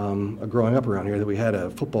growing up around here that we had a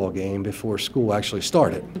football game before school actually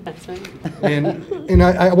started. That's right. And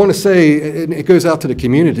I want to say, it goes out to the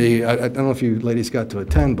community. I don't know if you ladies got to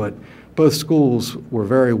attend, but both schools were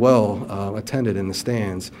very well attended in the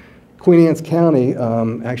stands. Queen Anne's County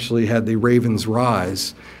actually had the Ravens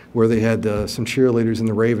Rise, where they had some cheerleaders in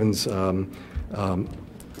the Ravens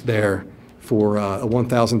there for a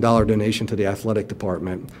 $1,000 donation to the athletic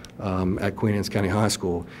department at Queen Anne's County High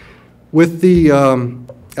School. With the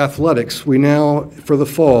athletics, we now, for the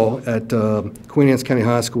fall, at Queen Anne's County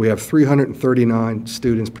High School, we have 339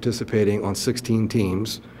 students participating on 16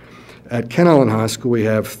 teams. At Kent Island High School, we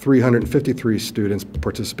have 353 students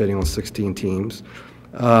participating on 16 teams.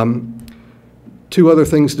 2 other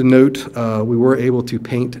things to note. We were able to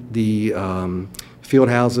paint the field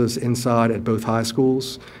houses inside at both high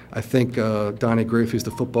schools. I think Donnie Griff, who's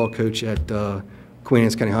the football coach at Queen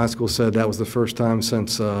Anne's County High School, said that was the first time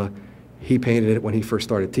since he painted it when he first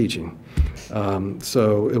started teaching.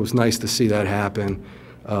 So it was nice to see that happen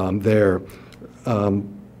there.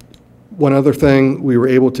 One other thing, we were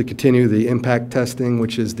able to continue the impact testing,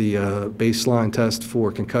 which is the baseline test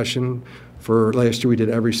for concussion. For last year, we did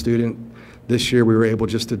every student. This year, we were able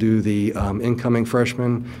just to do the incoming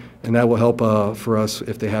freshmen, and that will help for us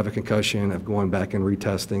if they have a concussion of going back and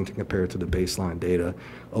retesting to compare it to the baseline data,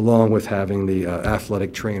 along with having the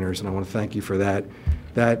athletic trainers, and I want to thank you for that.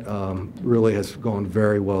 That really has gone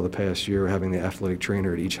very well the past year, having the athletic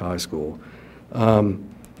trainer at each high school.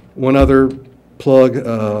 One other plug,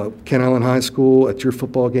 Kent Island High School, at your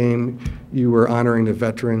football game, you were honoring the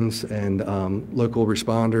veterans and local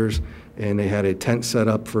responders, and they had a tent set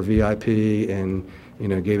up for VIP and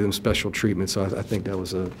gave them special treatment. So I think that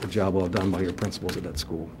was a job well done by your principals at that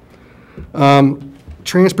school.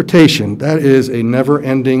 Transportation, that is a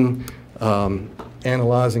never-ending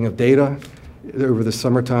analyzing of data. Over the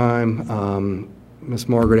summertime, Ms.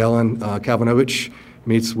 Margaret Ellen Kalvanovich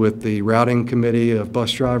meets with the routing committee of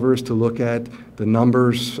bus drivers to look at the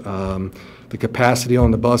numbers, the capacity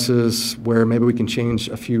on the buses, where maybe we can change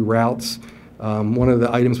a few routes. One of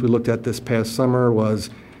the items we looked at this past summer was,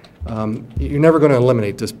 you're never going to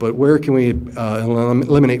eliminate this, but where can we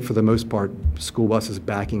eliminate, for the most part, school buses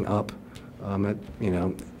backing up?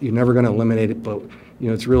 You're never going to eliminate it, but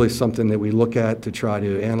it's really something that we look at to try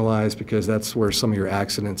to analyze, because that's where some of your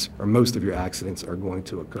accidents, or most of your accidents, are going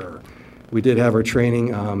to occur. We did have our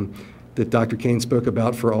training that Dr. Kane spoke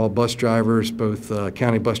about for all bus drivers, both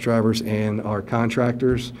county bus drivers and our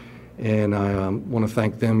contractors. And I want to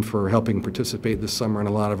thank them for helping participate this summer in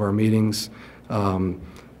a lot of our meetings.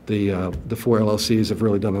 The four LLCs have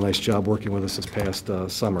really done a nice job working with us this past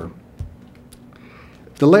summer.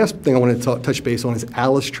 The last thing I want to touch base on is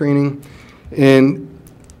ALICE training. And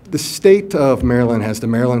the state of Maryland has the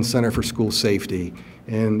Maryland Center for School Safety.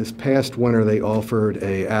 And this past winter, they offered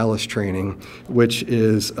a ALICE training, which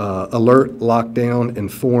is alert, lockdown,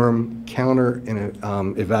 inform, counter, and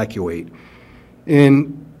evacuate.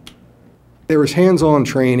 And there was hands-on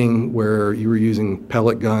training where you were using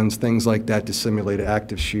pellet guns, things like that, to simulate an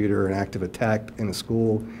active shooter, an active attack in a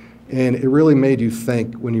school. And it really made you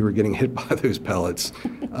think, when you were getting hit by those pellets,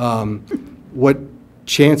 what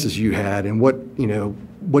chances you had and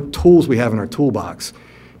what tools we have in our toolbox.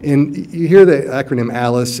 And you hear the acronym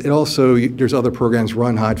ALICE. It also, there's other programs,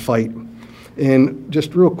 Run, Hide, Fight. And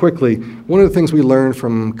just real quickly, one of the things we learned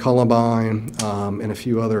from Columbine and a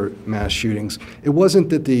few other mass shootings, it wasn't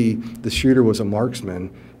that the shooter was a marksman.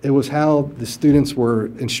 It was how the students were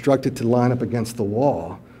instructed to line up against the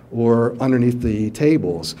wall or underneath the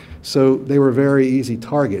tables. So they were very easy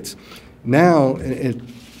targets. Now,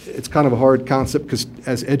 it's kind of a hard concept, because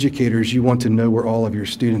as educators, you want to know where all of your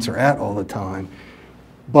students are at all the time.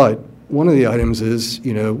 But one of the items is,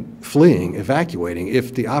 fleeing, evacuating.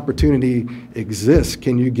 If the opportunity exists,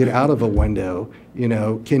 can you get out of a window?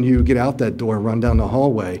 Can you get out that door and run down the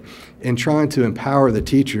hallway? And trying to empower the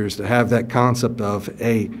teachers to have that concept of,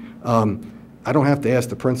 hey, I don't have to ask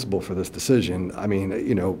the principal for this decision. I mean,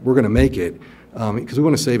 we're going to make it, because we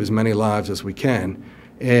want to save as many lives as we can.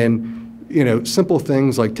 And, simple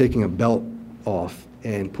things like taking a belt off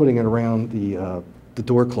and putting it around the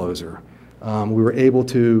door closer. We were able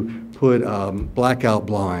to put blackout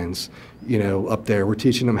blinds, up there. We're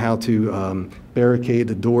teaching them how to barricade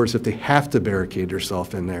the doors if they have to barricade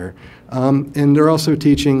themselves in there. And they're also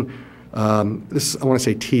teaching, I want to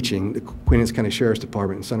say teaching, the Queen Anne's County Sheriff's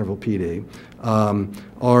Department and Centerville PD,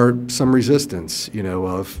 are some resistance,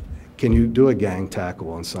 of, can you do a gang tackle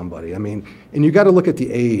on somebody? I mean, and you got to look at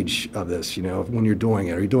the age of this, when you're doing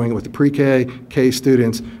it. Are you doing it with the pre-K, K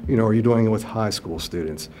students, or are you doing it with high school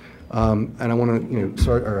students? And I want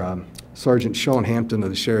to, Sergeant Sean Hampton of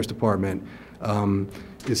the Sheriff's Department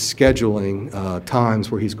is scheduling times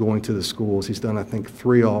where he's going to the schools. He's done, I think,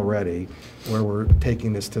 3 already, where we're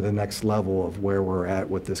taking this to the next level of where we're at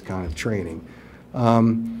with this kind of training.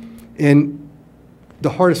 And the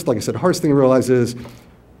hardest, like I said, the hardest thing to realize is,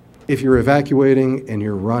 if you're evacuating and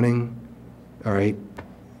you're running, all right,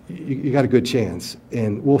 you got a good chance,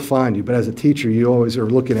 and we'll find you. But as a teacher, you always are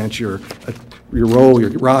looking at your role,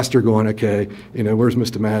 your roster, going, okay, where's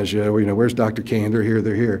Mr. Maggio? Where's Dr. Kane? They're here,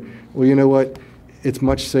 they're here. Well, you know what? It's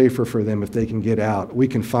much safer for them if they can get out. We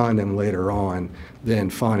can find them later on than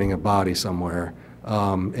finding a body somewhere.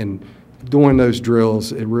 And doing those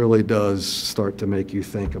drills, it really does start to make you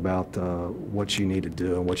think about what you need to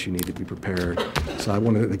do and what you need to be prepared. So I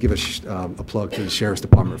wanted to give a plug to the Sheriff's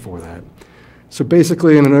Department for that. So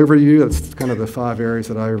basically, in an overview, that's kind of the 5 areas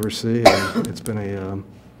that I oversee, and it's been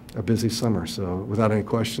a busy summer. So without any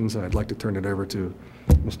questions, I'd like to turn it over to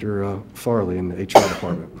Mr. Farley in the HR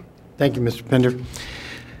department. Thank you, Mr. Pender.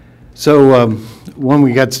 So when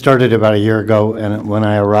we got started about a year ago, and when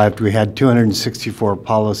I arrived, we had 264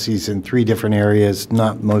 policies in 3 different areas,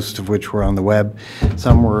 not most of which were on the web.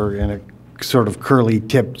 Some were in a sort of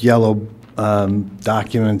curly-tipped yellow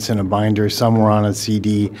documents in a binder. Some were on a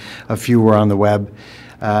CD. A few were on the web.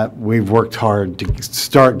 We've worked hard to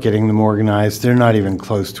start getting them organized. They're not even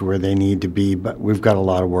close to where they need to be, but we've got a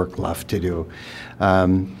lot of work left to do.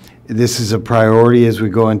 This is a priority as we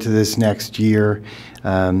go into this next year.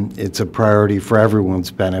 It's a priority for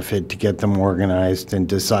everyone's benefit to get them organized and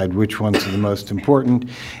decide which ones are the most important,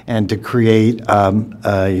 and to create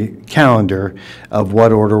a calendar of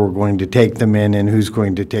what order we're going to take them in and who's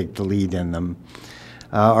going to take the lead in them.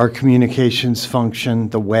 Our communications function,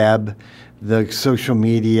 the web, the social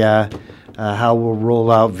media, how we'll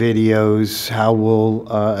roll out videos, how we'll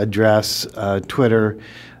address Twitter,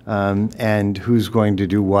 and who's going to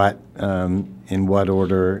do what in what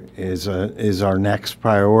order is our next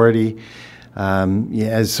priority.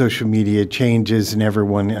 As social media changes and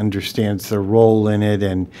everyone understands their role in it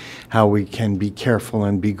and how we can be careful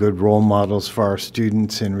and be good role models for our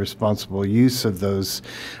students in responsible use of those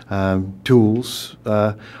tools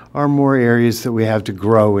are more areas that we have to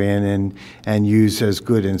grow in and use as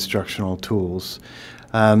good instructional tools.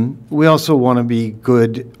 We also want to be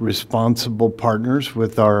good, responsible partners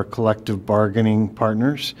with our collective bargaining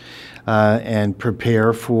partners and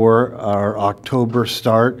prepare for our October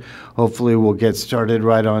start. Hopefully we'll get started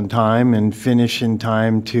right on time and finish in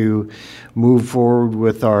time to move forward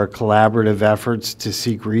with our collaborative efforts to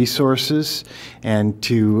seek resources and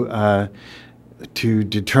to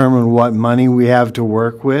determine what money we have to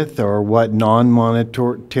work with or what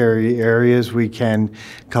non-monetary areas we can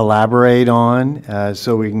collaborate on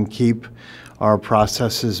so we can keep our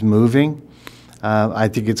processes moving. I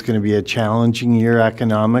think it's going to be a challenging year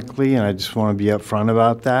economically, and I just want to be upfront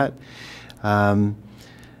about that.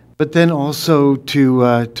 But then also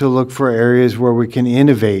to look for areas where we can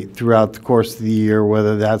innovate throughout the course of the year,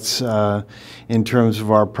 whether that's in terms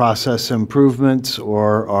of our process improvements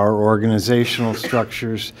or our organizational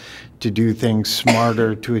structures to do things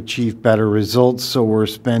smarter to achieve better results so we're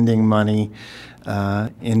spending money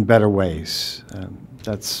in better ways.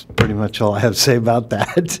 That's pretty much all I have to say about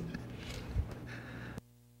that.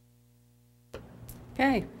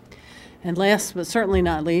 Okay. And last but certainly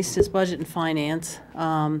not least is budget and finance.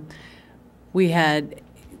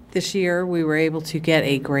 This year we were able to get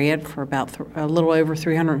a grant for about a little over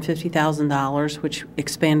 $350,000, which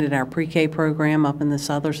expanded our pre-K program up in the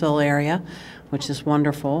Sothersville area, which is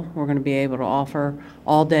wonderful. We're going to be able to offer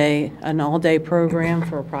an all-day program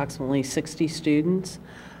for approximately 60 students.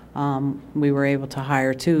 We were able to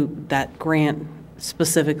hire that grant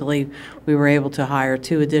specifically, we were able to hire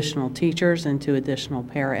 2 additional teachers and 2 additional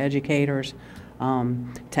paraeducators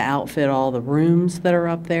to outfit all the rooms that are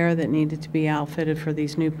up there that needed to be outfitted for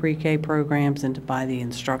these new pre-K programs and to buy the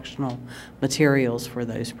instructional materials for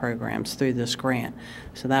those programs through this grant.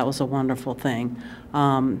 So that was a wonderful thing.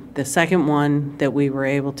 The second one that we were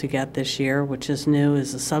able to get this year, which is new,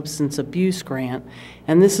 is a substance abuse grant.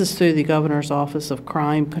 And this is through the Governor's Office of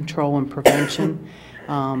Crime Control and Prevention.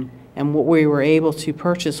 And what we were able to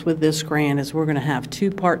purchase with this grant is we're going to have 2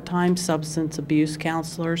 part-time substance abuse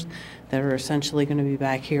counselors that are essentially going to be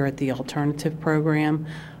back here at the alternative program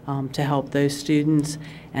to help those students,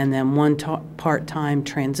 and then 1 part-time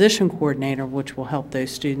transition coordinator, which will help those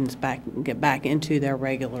students get back into their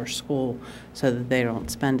regular school so that they don't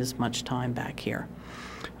spend as much time back here.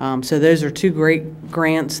 So those are 2 great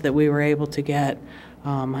grants that we were able to get.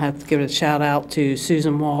 I have to give a shout out to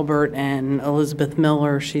Susan Walbert and Elizabeth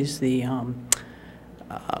Miller. She's the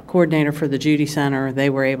coordinator for the Judy Center.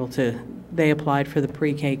 They applied for the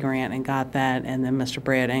pre-K grant and got that, and then Mr.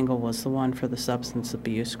 Brad Engel was the one for the substance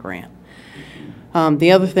abuse grant.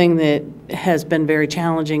 The other thing that has been very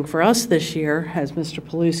challenging for us this year, as Mr.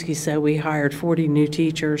 Paluski said, we hired 40 new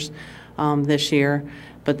teachers this year,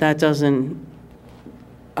 but that doesn't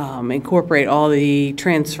incorporate all the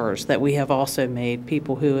transfers that we have also made,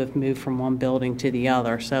 people who have moved from one building to the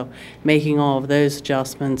other. So making all of those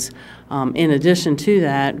adjustments. In addition to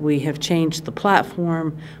that, we have changed the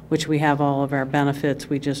platform, which we have all of our benefits.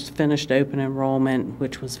 We just finished open enrollment,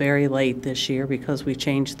 which was very late this year because we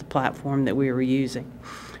changed the platform that we were using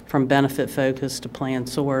from Benefit Focus to Plan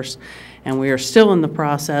Source. And we are still in the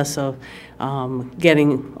process of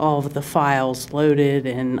getting all of the files loaded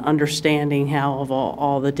and understanding how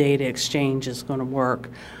all the data exchange is going to work.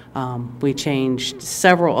 We changed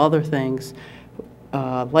several other things.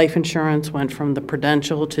 Life insurance went from the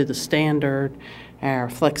Prudential to the Standard. Our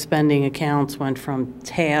flex spending accounts went from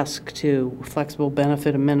task to flexible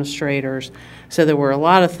benefit administrators. So there were a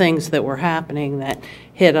lot of things that were happening that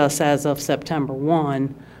hit us as of September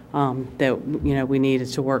 1. That we needed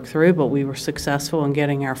to work through, but we were successful in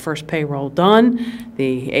getting our first payroll done.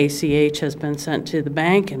 The ACH has been sent to the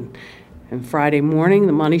bank, and Friday morning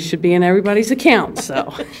the money should be in everybody's account.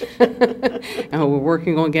 So, and we're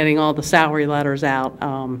working on getting all the salary letters out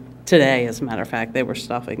today. As a matter of fact, they were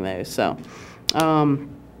stuffing those. So,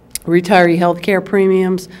 retiree health care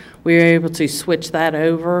premiums, we were able to switch that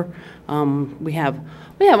over. We have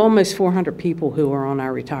almost 400 people who are on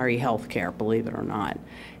our retiree health care, believe it or not.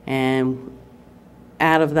 And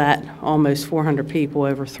out of that almost 400 people,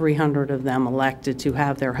 over 300 of them elected to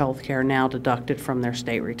have their health care now deducted from their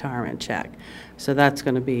state retirement check. So that's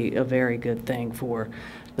going to be a very good thing for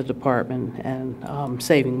the department and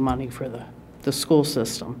saving money for the school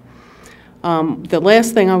system. The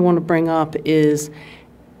last thing I want to bring up is,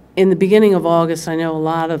 in the beginning of August, I know a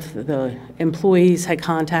lot of the employees had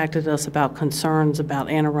contacted us about concerns about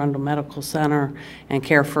Anne Arundel Medical Center and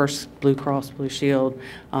Care First Blue Cross Blue Shield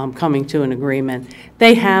coming to an agreement.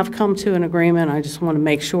 They have come to an agreement. I just want to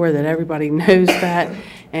make sure that everybody knows that.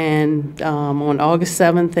 And on August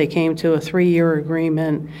 7th, they came to a 3-year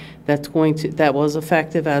agreement that was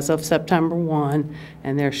effective as of September 1,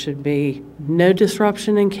 and there should be no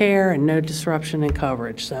disruption in care and no disruption in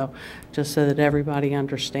coverage. So just so that everybody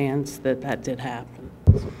understands that that did happen.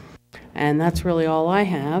 And that's really all I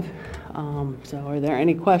have. So are there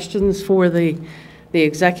any questions for the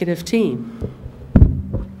executive team?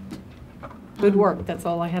 Good work. That's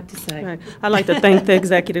all I have to say. I'd like to thank the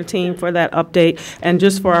executive team for that update. And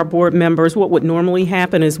just for our board members, what would normally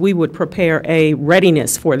happen is we would prepare a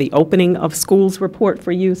readiness for the opening of schools report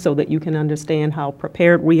for you so that you can understand how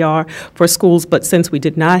prepared we are for schools. But since we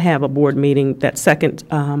did not have a board meeting that second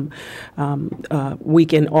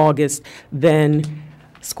week in August, then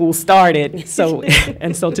school started, so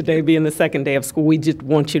today being the second day of school, we just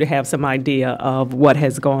want you to have some idea of what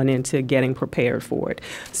has gone into getting prepared for it.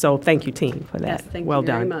 So thank you, team, for that. Yes, thank well you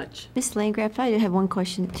done. very much. Ms. Landgraf, I have one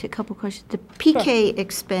question, a couple questions. The PK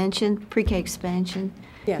expansion, pre-K expansion,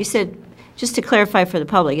 Yes. you said, just to clarify for the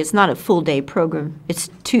public, it's not a full-day program. It's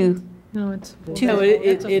two. No, it's No,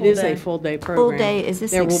 it is a full-day program. Full day, is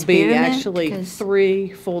this There will be experiment? actually Because- 3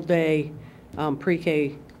 full-day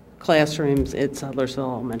pre-K classrooms at Sudlersville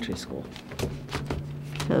Elementary School.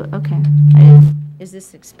 So, okay. Is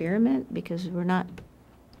this experiment? Because we're not,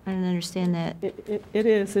 I don't understand that. It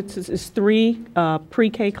is. It's 3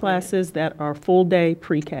 pre-K classes that are full-day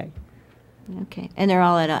pre-K. Okay, and they're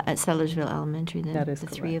all at Sudlersville Elementary then? That is the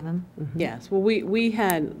 3 of them? Yes, well, we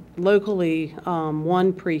had locally,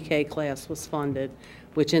 1 pre-K class was funded,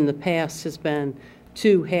 which in the past has been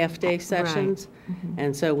 2 half-day sessions.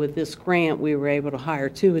 And so with this grant, we were able to hire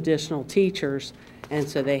 2 additional teachers, and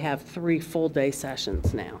so they have 3 full-day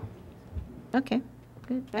sessions now. Okay,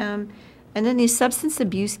 good. And then these substance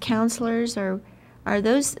abuse counselors, are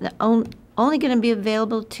those only going to be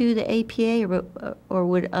available to the APA, or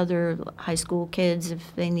would other high school kids,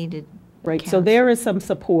 if they needed? Right, so there is some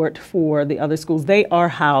support for the other schools. They are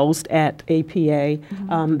housed at APA.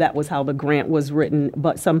 That was how the grant was written,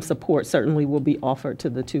 but some support certainly will be offered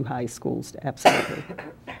to the 2 high schools, absolutely.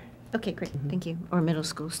 Okay, great, thank you. Or middle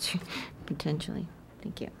schools too, potentially.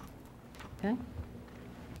 Thank you. Okay.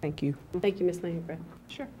 Thank you. Thank you, Ms. Landgraf.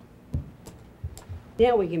 Sure.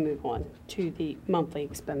 Now we can move on to the monthly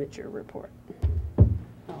expenditure report.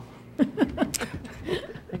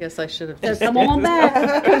 I guess I should have So just come on back.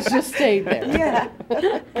 just stayed there. Yeah.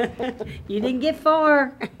 You didn't get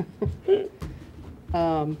far.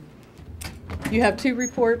 You have 2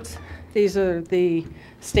 reports. These are the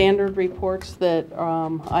standard reports that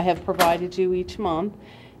I have provided you each month.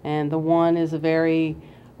 And the one is a very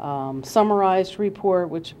summarized report,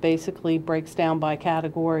 which basically breaks down by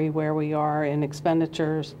category where we are in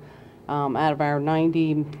expenditures out of our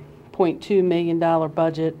 $90.2 million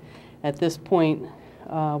budget. At this point,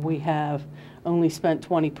 we have only spent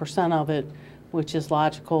 20% of it, which is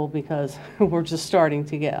logical because we're just starting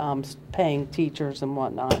to get paying teachers and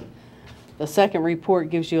whatnot. The second report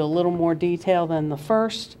gives you a little more detail than the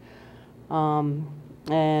first. And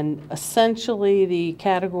essentially the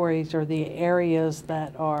categories or the areas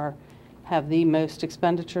that have the most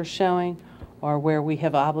expenditures showing are where we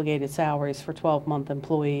have obligated salaries for 12-month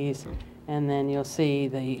employees. And then you'll see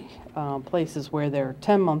the places where there are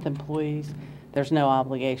 10-month employees, there's no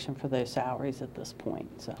obligation for those salaries at this point.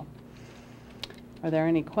 So, are there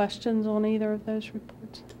any questions on either of those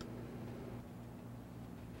reports?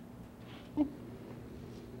 Okay.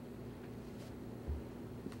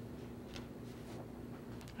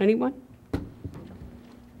 Anyone?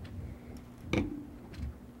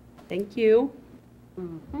 Thank you. So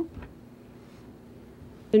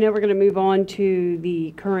now we're going to move on to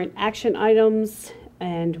the current action items,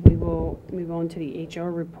 and we will move on to the HR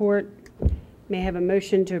report. May I have a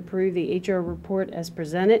motion to approve the HR report as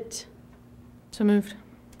presented? So moved.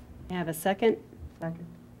 May I have a second? Second.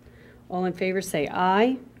 All in favor say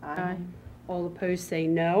aye. Aye. All opposed say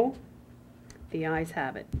no. The ayes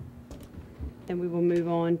have it. Then we will move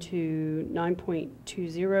on to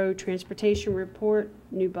 9.20, transportation report,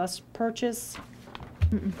 new bus purchase.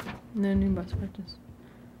 No new bus purchase.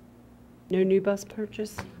 No new bus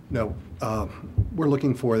purchase? No, we're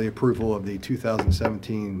looking for the approval of the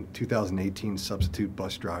 2017-2018 substitute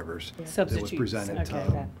bus drivers. Yeah. That was Substitutes, presented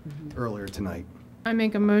okay. earlier tonight. I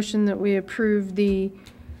make a motion that we approve the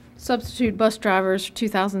substitute bus drivers for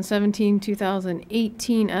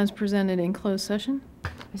 2017-2018 as presented in closed session.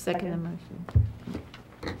 I second the motion.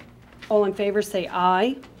 All in favor say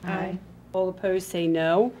aye. Aye. All opposed say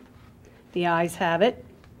no. The ayes have it.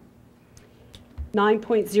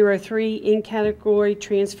 9.03, in-category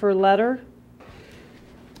transfer letter.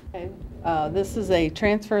 This is a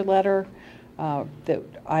transfer letter that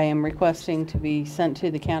I am requesting to be sent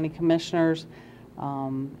to the county commissioners.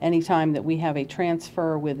 Anytime that we have a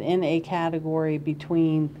transfer within a category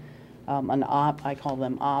between I call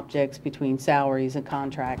them objects, between salaries and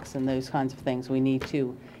contracts and those kinds of things, we need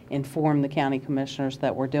to inform the county commissioners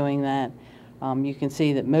that we're doing that. You can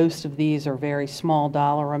see that most of these are very small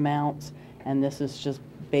dollar amounts, and this is just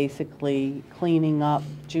basically cleaning up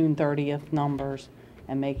June 30th numbers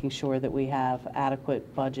and making sure that we have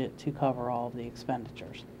adequate budget to cover all of the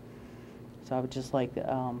expenditures. So I would just like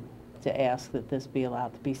to ask that this be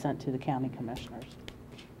allowed to be sent to the county commissioners.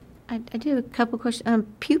 I do have a couple questions.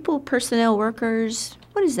 Pupil personnel workers,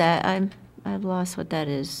 what is that? I've lost what that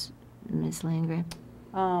is, Ms. Landgraf.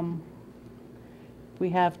 We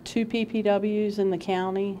have 2 PPWs in the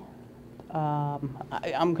county.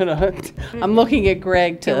 I'm looking at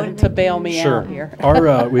Greg to bail me out here.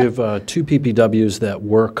 We have 2 PPWs that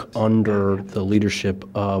work under the leadership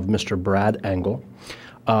of Mr. Brad Engel.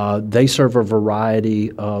 They serve a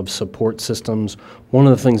variety of support systems. One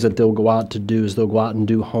of the things that they'll go out to do is they'll go out and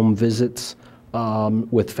do home visits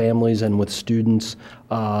with families and with students.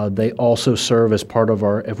 They also serve as part of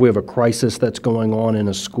if we have a crisis that's going on in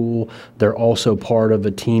a school, they're also part of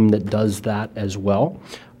a team that does that as well.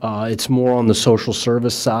 It's more on the social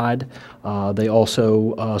service side. They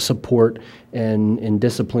also support in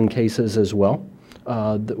discipline cases as well.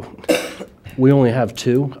 We only have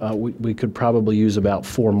 2. We could probably use about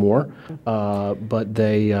 4 more, but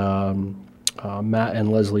they, Matt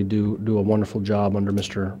and Leslie do a wonderful job under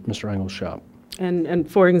Mr. Engel's shop. And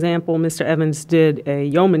for example, Mr. Evans did a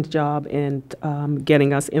yeoman's job in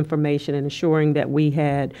getting us information and ensuring that we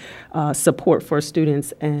had support for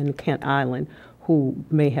students in Kent Island who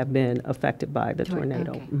may have been affected by the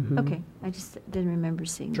tornado. Okay. Mm-hmm. Okay, I just didn't remember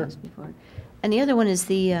seeing those before. And the other one is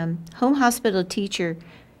the home hospital teacher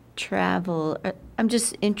travel. I'm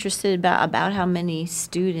just interested about how many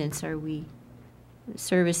students are we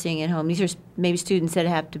servicing at home. These are maybe students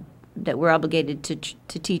that we're obligated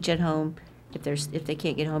to teach at home if they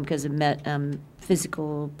can't get home because of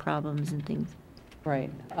physical problems and things.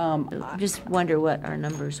 Right. Just wonder what our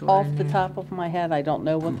numbers were. Off the top of my head, I don't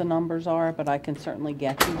know what the numbers are, but I can certainly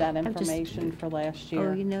get you that information for last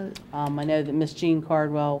year. Oh, you know. I know that Ms. Jean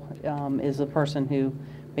Cardwell is the person who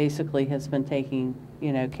basically has been taking,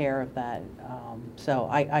 care of that. So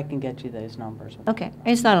I can get you those numbers. Okay.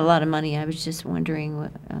 It's not a lot of money. I was just wondering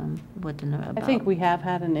what the number about. I think we have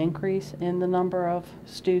had an increase in the number of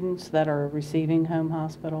students that are receiving home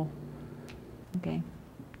hospital. Okay.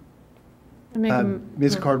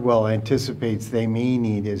 Ms. Cardwell anticipates they may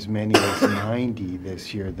need as many as 90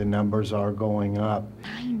 this year. The numbers are going up.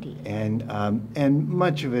 90. And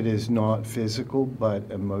much of it is not physical but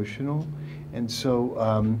emotional. And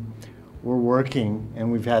so we're working,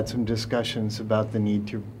 and we've had some discussions about the need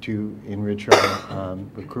to enrich our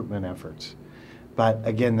recruitment efforts. But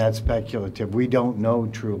again, that's speculative. We don't know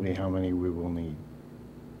truly how many we will need.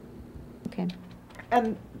 Okay.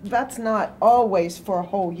 And that's not always for a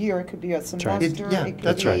whole year. It could be a semester. It could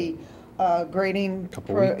be grading,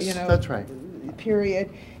 That's right. period.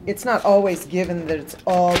 It's not always given that it's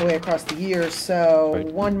all the way across the year. So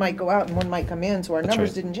one might go out and one might come in. So our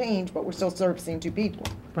numbers didn't change, but we're still servicing 2 people.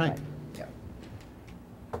 Right. Yeah.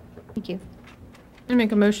 Thank you. I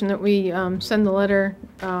make a motion that we send the letter,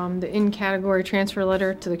 the in-category transfer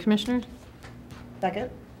letter to the commissioners. Second.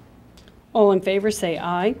 All in favor say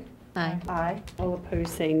aye. Aye. Aye. All opposed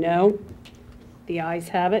say no. The ayes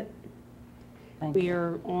have it. Thank We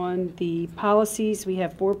are on the policies. We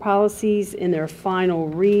have 4 policies in their final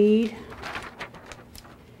read,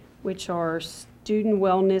 which are student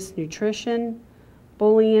wellness, nutrition,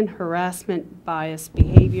 bullying, harassment, bias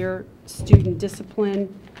behavior, student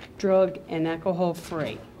discipline, drug and alcohol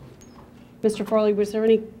free. Mr. Farley, was there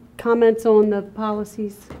any comments on the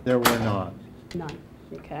policies? There were not. None.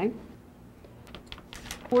 Okay.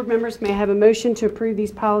 Board members may I have a motion to approve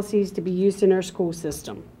these policies to be used in our school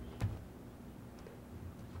system.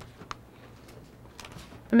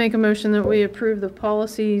 I make a motion that we approve the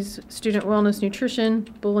policies, student wellness, nutrition,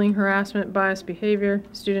 bullying, harassment, bias behavior,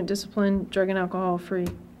 student discipline, drug and alcohol free.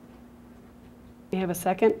 May I have a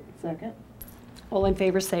second? Second. All in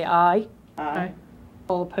favor say aye. Aye.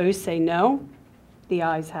 All opposed say no. The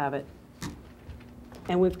ayes have it.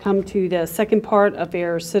 And we've come to the second part of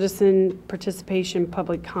our citizen participation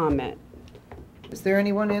public comment. Is there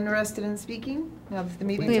anyone interested in speaking now that the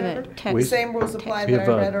meeting's We have a over? text- The same rules apply We that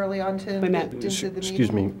I have, read early on to into the meeting.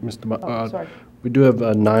 Excuse me, Mr. Sorry. We do have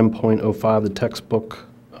 9.05, the textbook,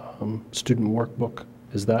 student workbook.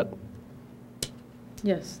 Is that?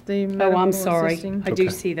 Yes, the Oh, medical I'm sorry. assisting. I do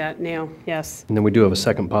Okay. see that now, yes. And then we do have a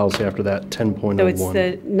second policy after that, 10.01. So it's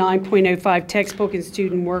the 9.05 textbook and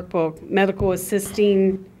student workbook, medical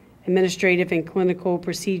assisting, administrative and clinical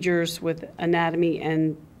procedures with anatomy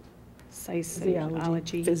and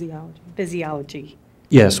physiology. Physiology.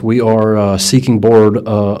 Yes, we are seeking board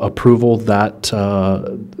approval that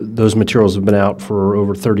those materials have been out for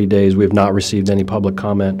over 30 days. We have not received any public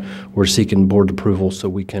comment. We're seeking board approval so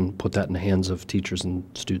we can put that in the hands of teachers and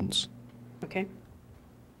students. Okay.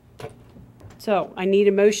 So I need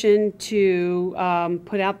a motion to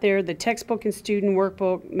put out there the textbook and student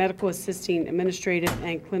workbook, medical assisting, administrative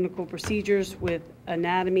and clinical procedures with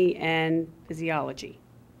anatomy and physiology.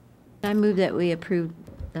 I move that we approve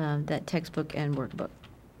that textbook and workbook.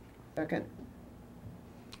 Second.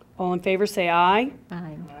 All in favor, say aye.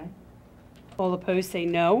 Aye. All opposed, say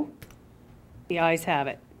no. The ayes have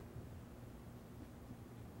it.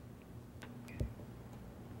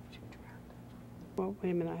 Well,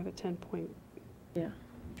 wait a minute, I have a 10 point. Yeah.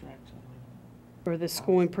 For the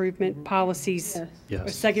school improvement policies. Yes. Or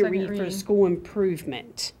second Second read for reading. school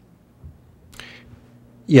improvement.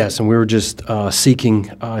 Yes, and we were just seeking,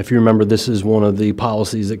 if you remember, this is one of the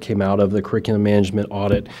policies that came out of the curriculum management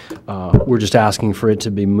audit. We're just asking for it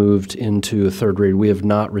to be moved into a third read. We have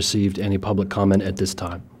not received any public comment at this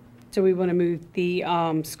time. So we want to move the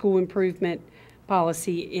school improvement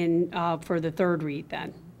policy in for the third read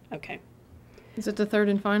then. Okay. Is it the third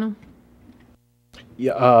and final?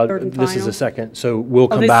 Yeah, Third and this is final? a second, so we'll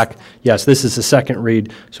come this- back. Yes, this is the second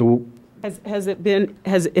read, so Has it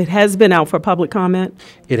been out for public comment?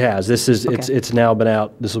 it has. It's now been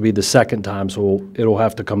out. This will be the second time, so it'll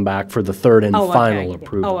have to come back for the third and Oh, final okay.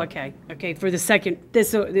 approval. Oh, okay. Okay, for the second,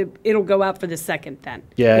 it'll go out for the second then.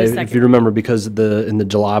 Yeah, For the if second. you remember, because in the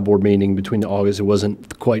July board meeting between the August, it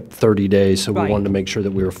wasn't quite 30 days, so we Right. wanted to make sure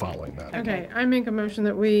that we were following that. Okay, I make a motion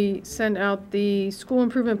that we send out the school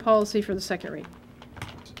improvement policy for the second read.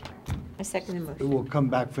 I second the It motion. will come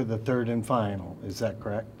back for the third and final, is that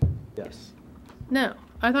correct? Yes. No,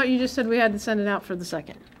 I thought you just said we had to send it out for the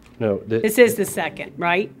second. No, This is the second,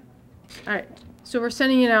 right? All right, so we're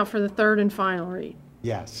sending it out for the third and final read.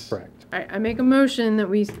 Yes. correct. All right, I make a motion that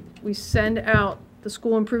we send out the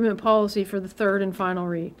school improvement policy for the third and final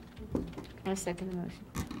read. I second the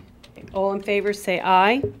motion. All in favor, say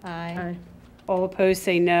aye. Aye. All opposed,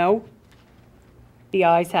 say no. The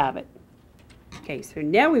ayes have it. Okay, so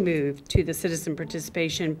now we move to the citizen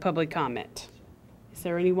participation public comment. Is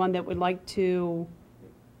there anyone that would like to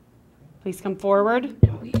please come forward?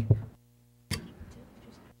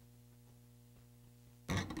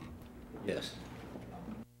 Yes.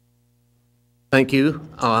 Thank you.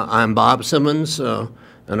 I'm Bob Simmons, and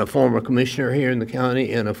a former commissioner here in the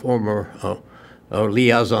county and a former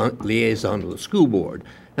liaison to the school board.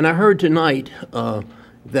 And I heard tonight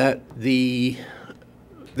that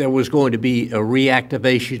there was going to be a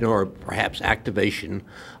reactivation or perhaps activation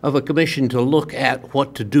of a commission to look at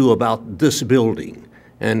what to do about this building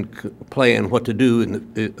and plan what to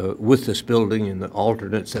do with this building and the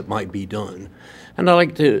alternates that might be done. And I'd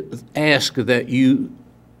like to ask that you,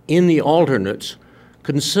 in the alternates,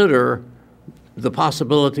 consider the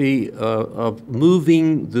possibility of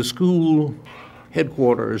moving the school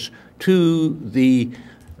headquarters to the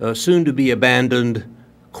soon-to-be abandoned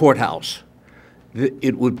courthouse.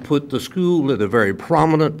 It would put the school at a very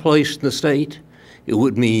prominent place in the state. It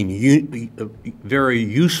would mean very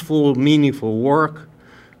useful, meaningful work.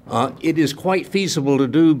 It is quite feasible to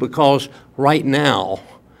do because right now,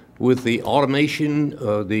 with the automation,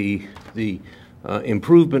 the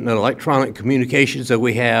improvement in electronic communications that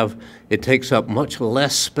we have, it takes up much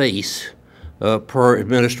less space per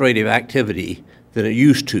administrative activity than it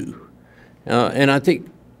used to. And I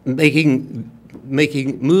think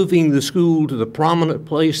moving the school to the prominent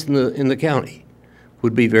place in the county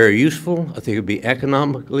would be very useful. I think it would be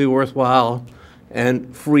economically worthwhile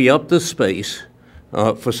and free up the space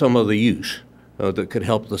for some other use that could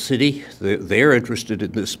help the city. They're interested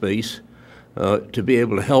in this space to be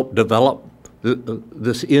able to help develop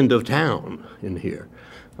this end of town in here.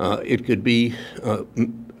 It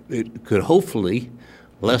could hopefully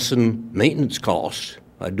lessen maintenance costs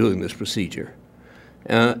by doing this procedure.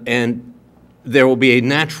 And there will be a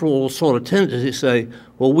natural sort of tendency to say,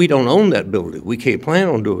 well, we don't own that building. We can't plan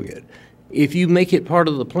on doing it. If you make it part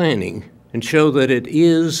of the planning and show that it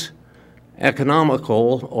is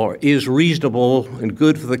economical or is reasonable and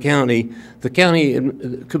good for the county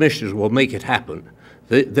commissioners will make it happen.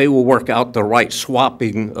 They will work out the right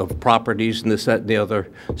swapping of properties and this, that, and the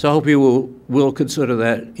other. So I hope you will consider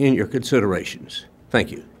that in your considerations.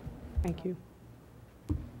 Thank you. Thank you.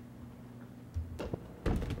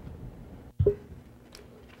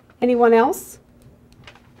 Anyone else?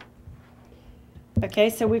 Okay,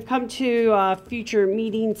 so we've come to future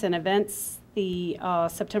meetings and events. The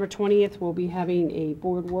September 20th, we'll be having a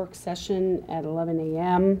board work session at 11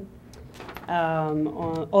 a.m.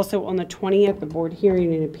 Also on the 20th, the board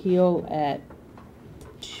hearing and appeal at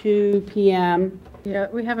 2 p.m. Yeah,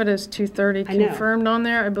 we have it as 2:30 I know. confirmed on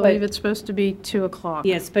there. I believe But- it's supposed to be 2 o'clock.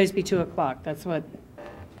 Yeah, it's supposed to be 2 o'clock. That's what.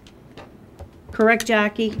 Correct,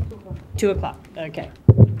 Jackie? 2 o'clock. Okay.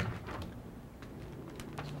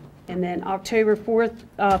 And then October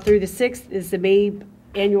 4th through the 6th is the MABE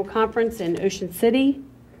Annual Conference in Ocean City.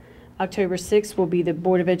 October 6th will be the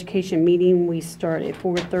Board of Education meeting. We start at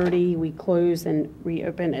 4:30. We close and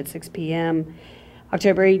reopen at 6 p.m.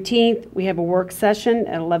 October 18th, we have a work session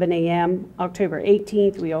at 11 a.m. October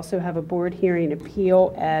 18th, we also have a board hearing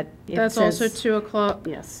appeal at. That's also 2 o'clock.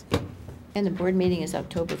 Yes. And the board meeting is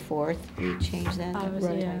October 4th. We change that?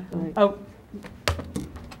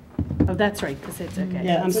 Oh, that's right, because it's okay.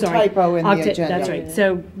 Yeah, I'm it's a sorry. typo in the agenda. That's right.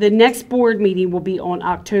 So the next board meeting will be on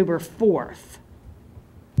October 4th.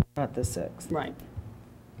 Not the 6th. Right.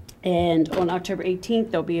 And on October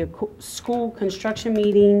 18th, there'll be a school construction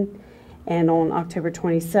meeting. And on October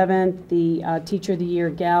 27th, the Teacher of the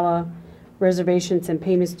Year Gala, reservations and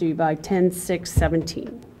payments due by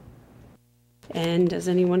 10/6/17. And does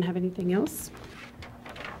anyone have anything else?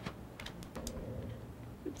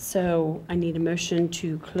 So I need a motion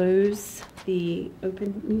to close the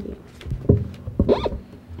open meeting.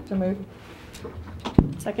 So moved.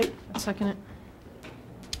 Second? Second it.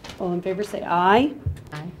 All in favor say aye.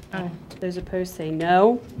 Aye. Aye. Those opposed say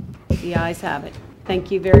no. The ayes have it.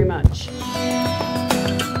 Thank you very much.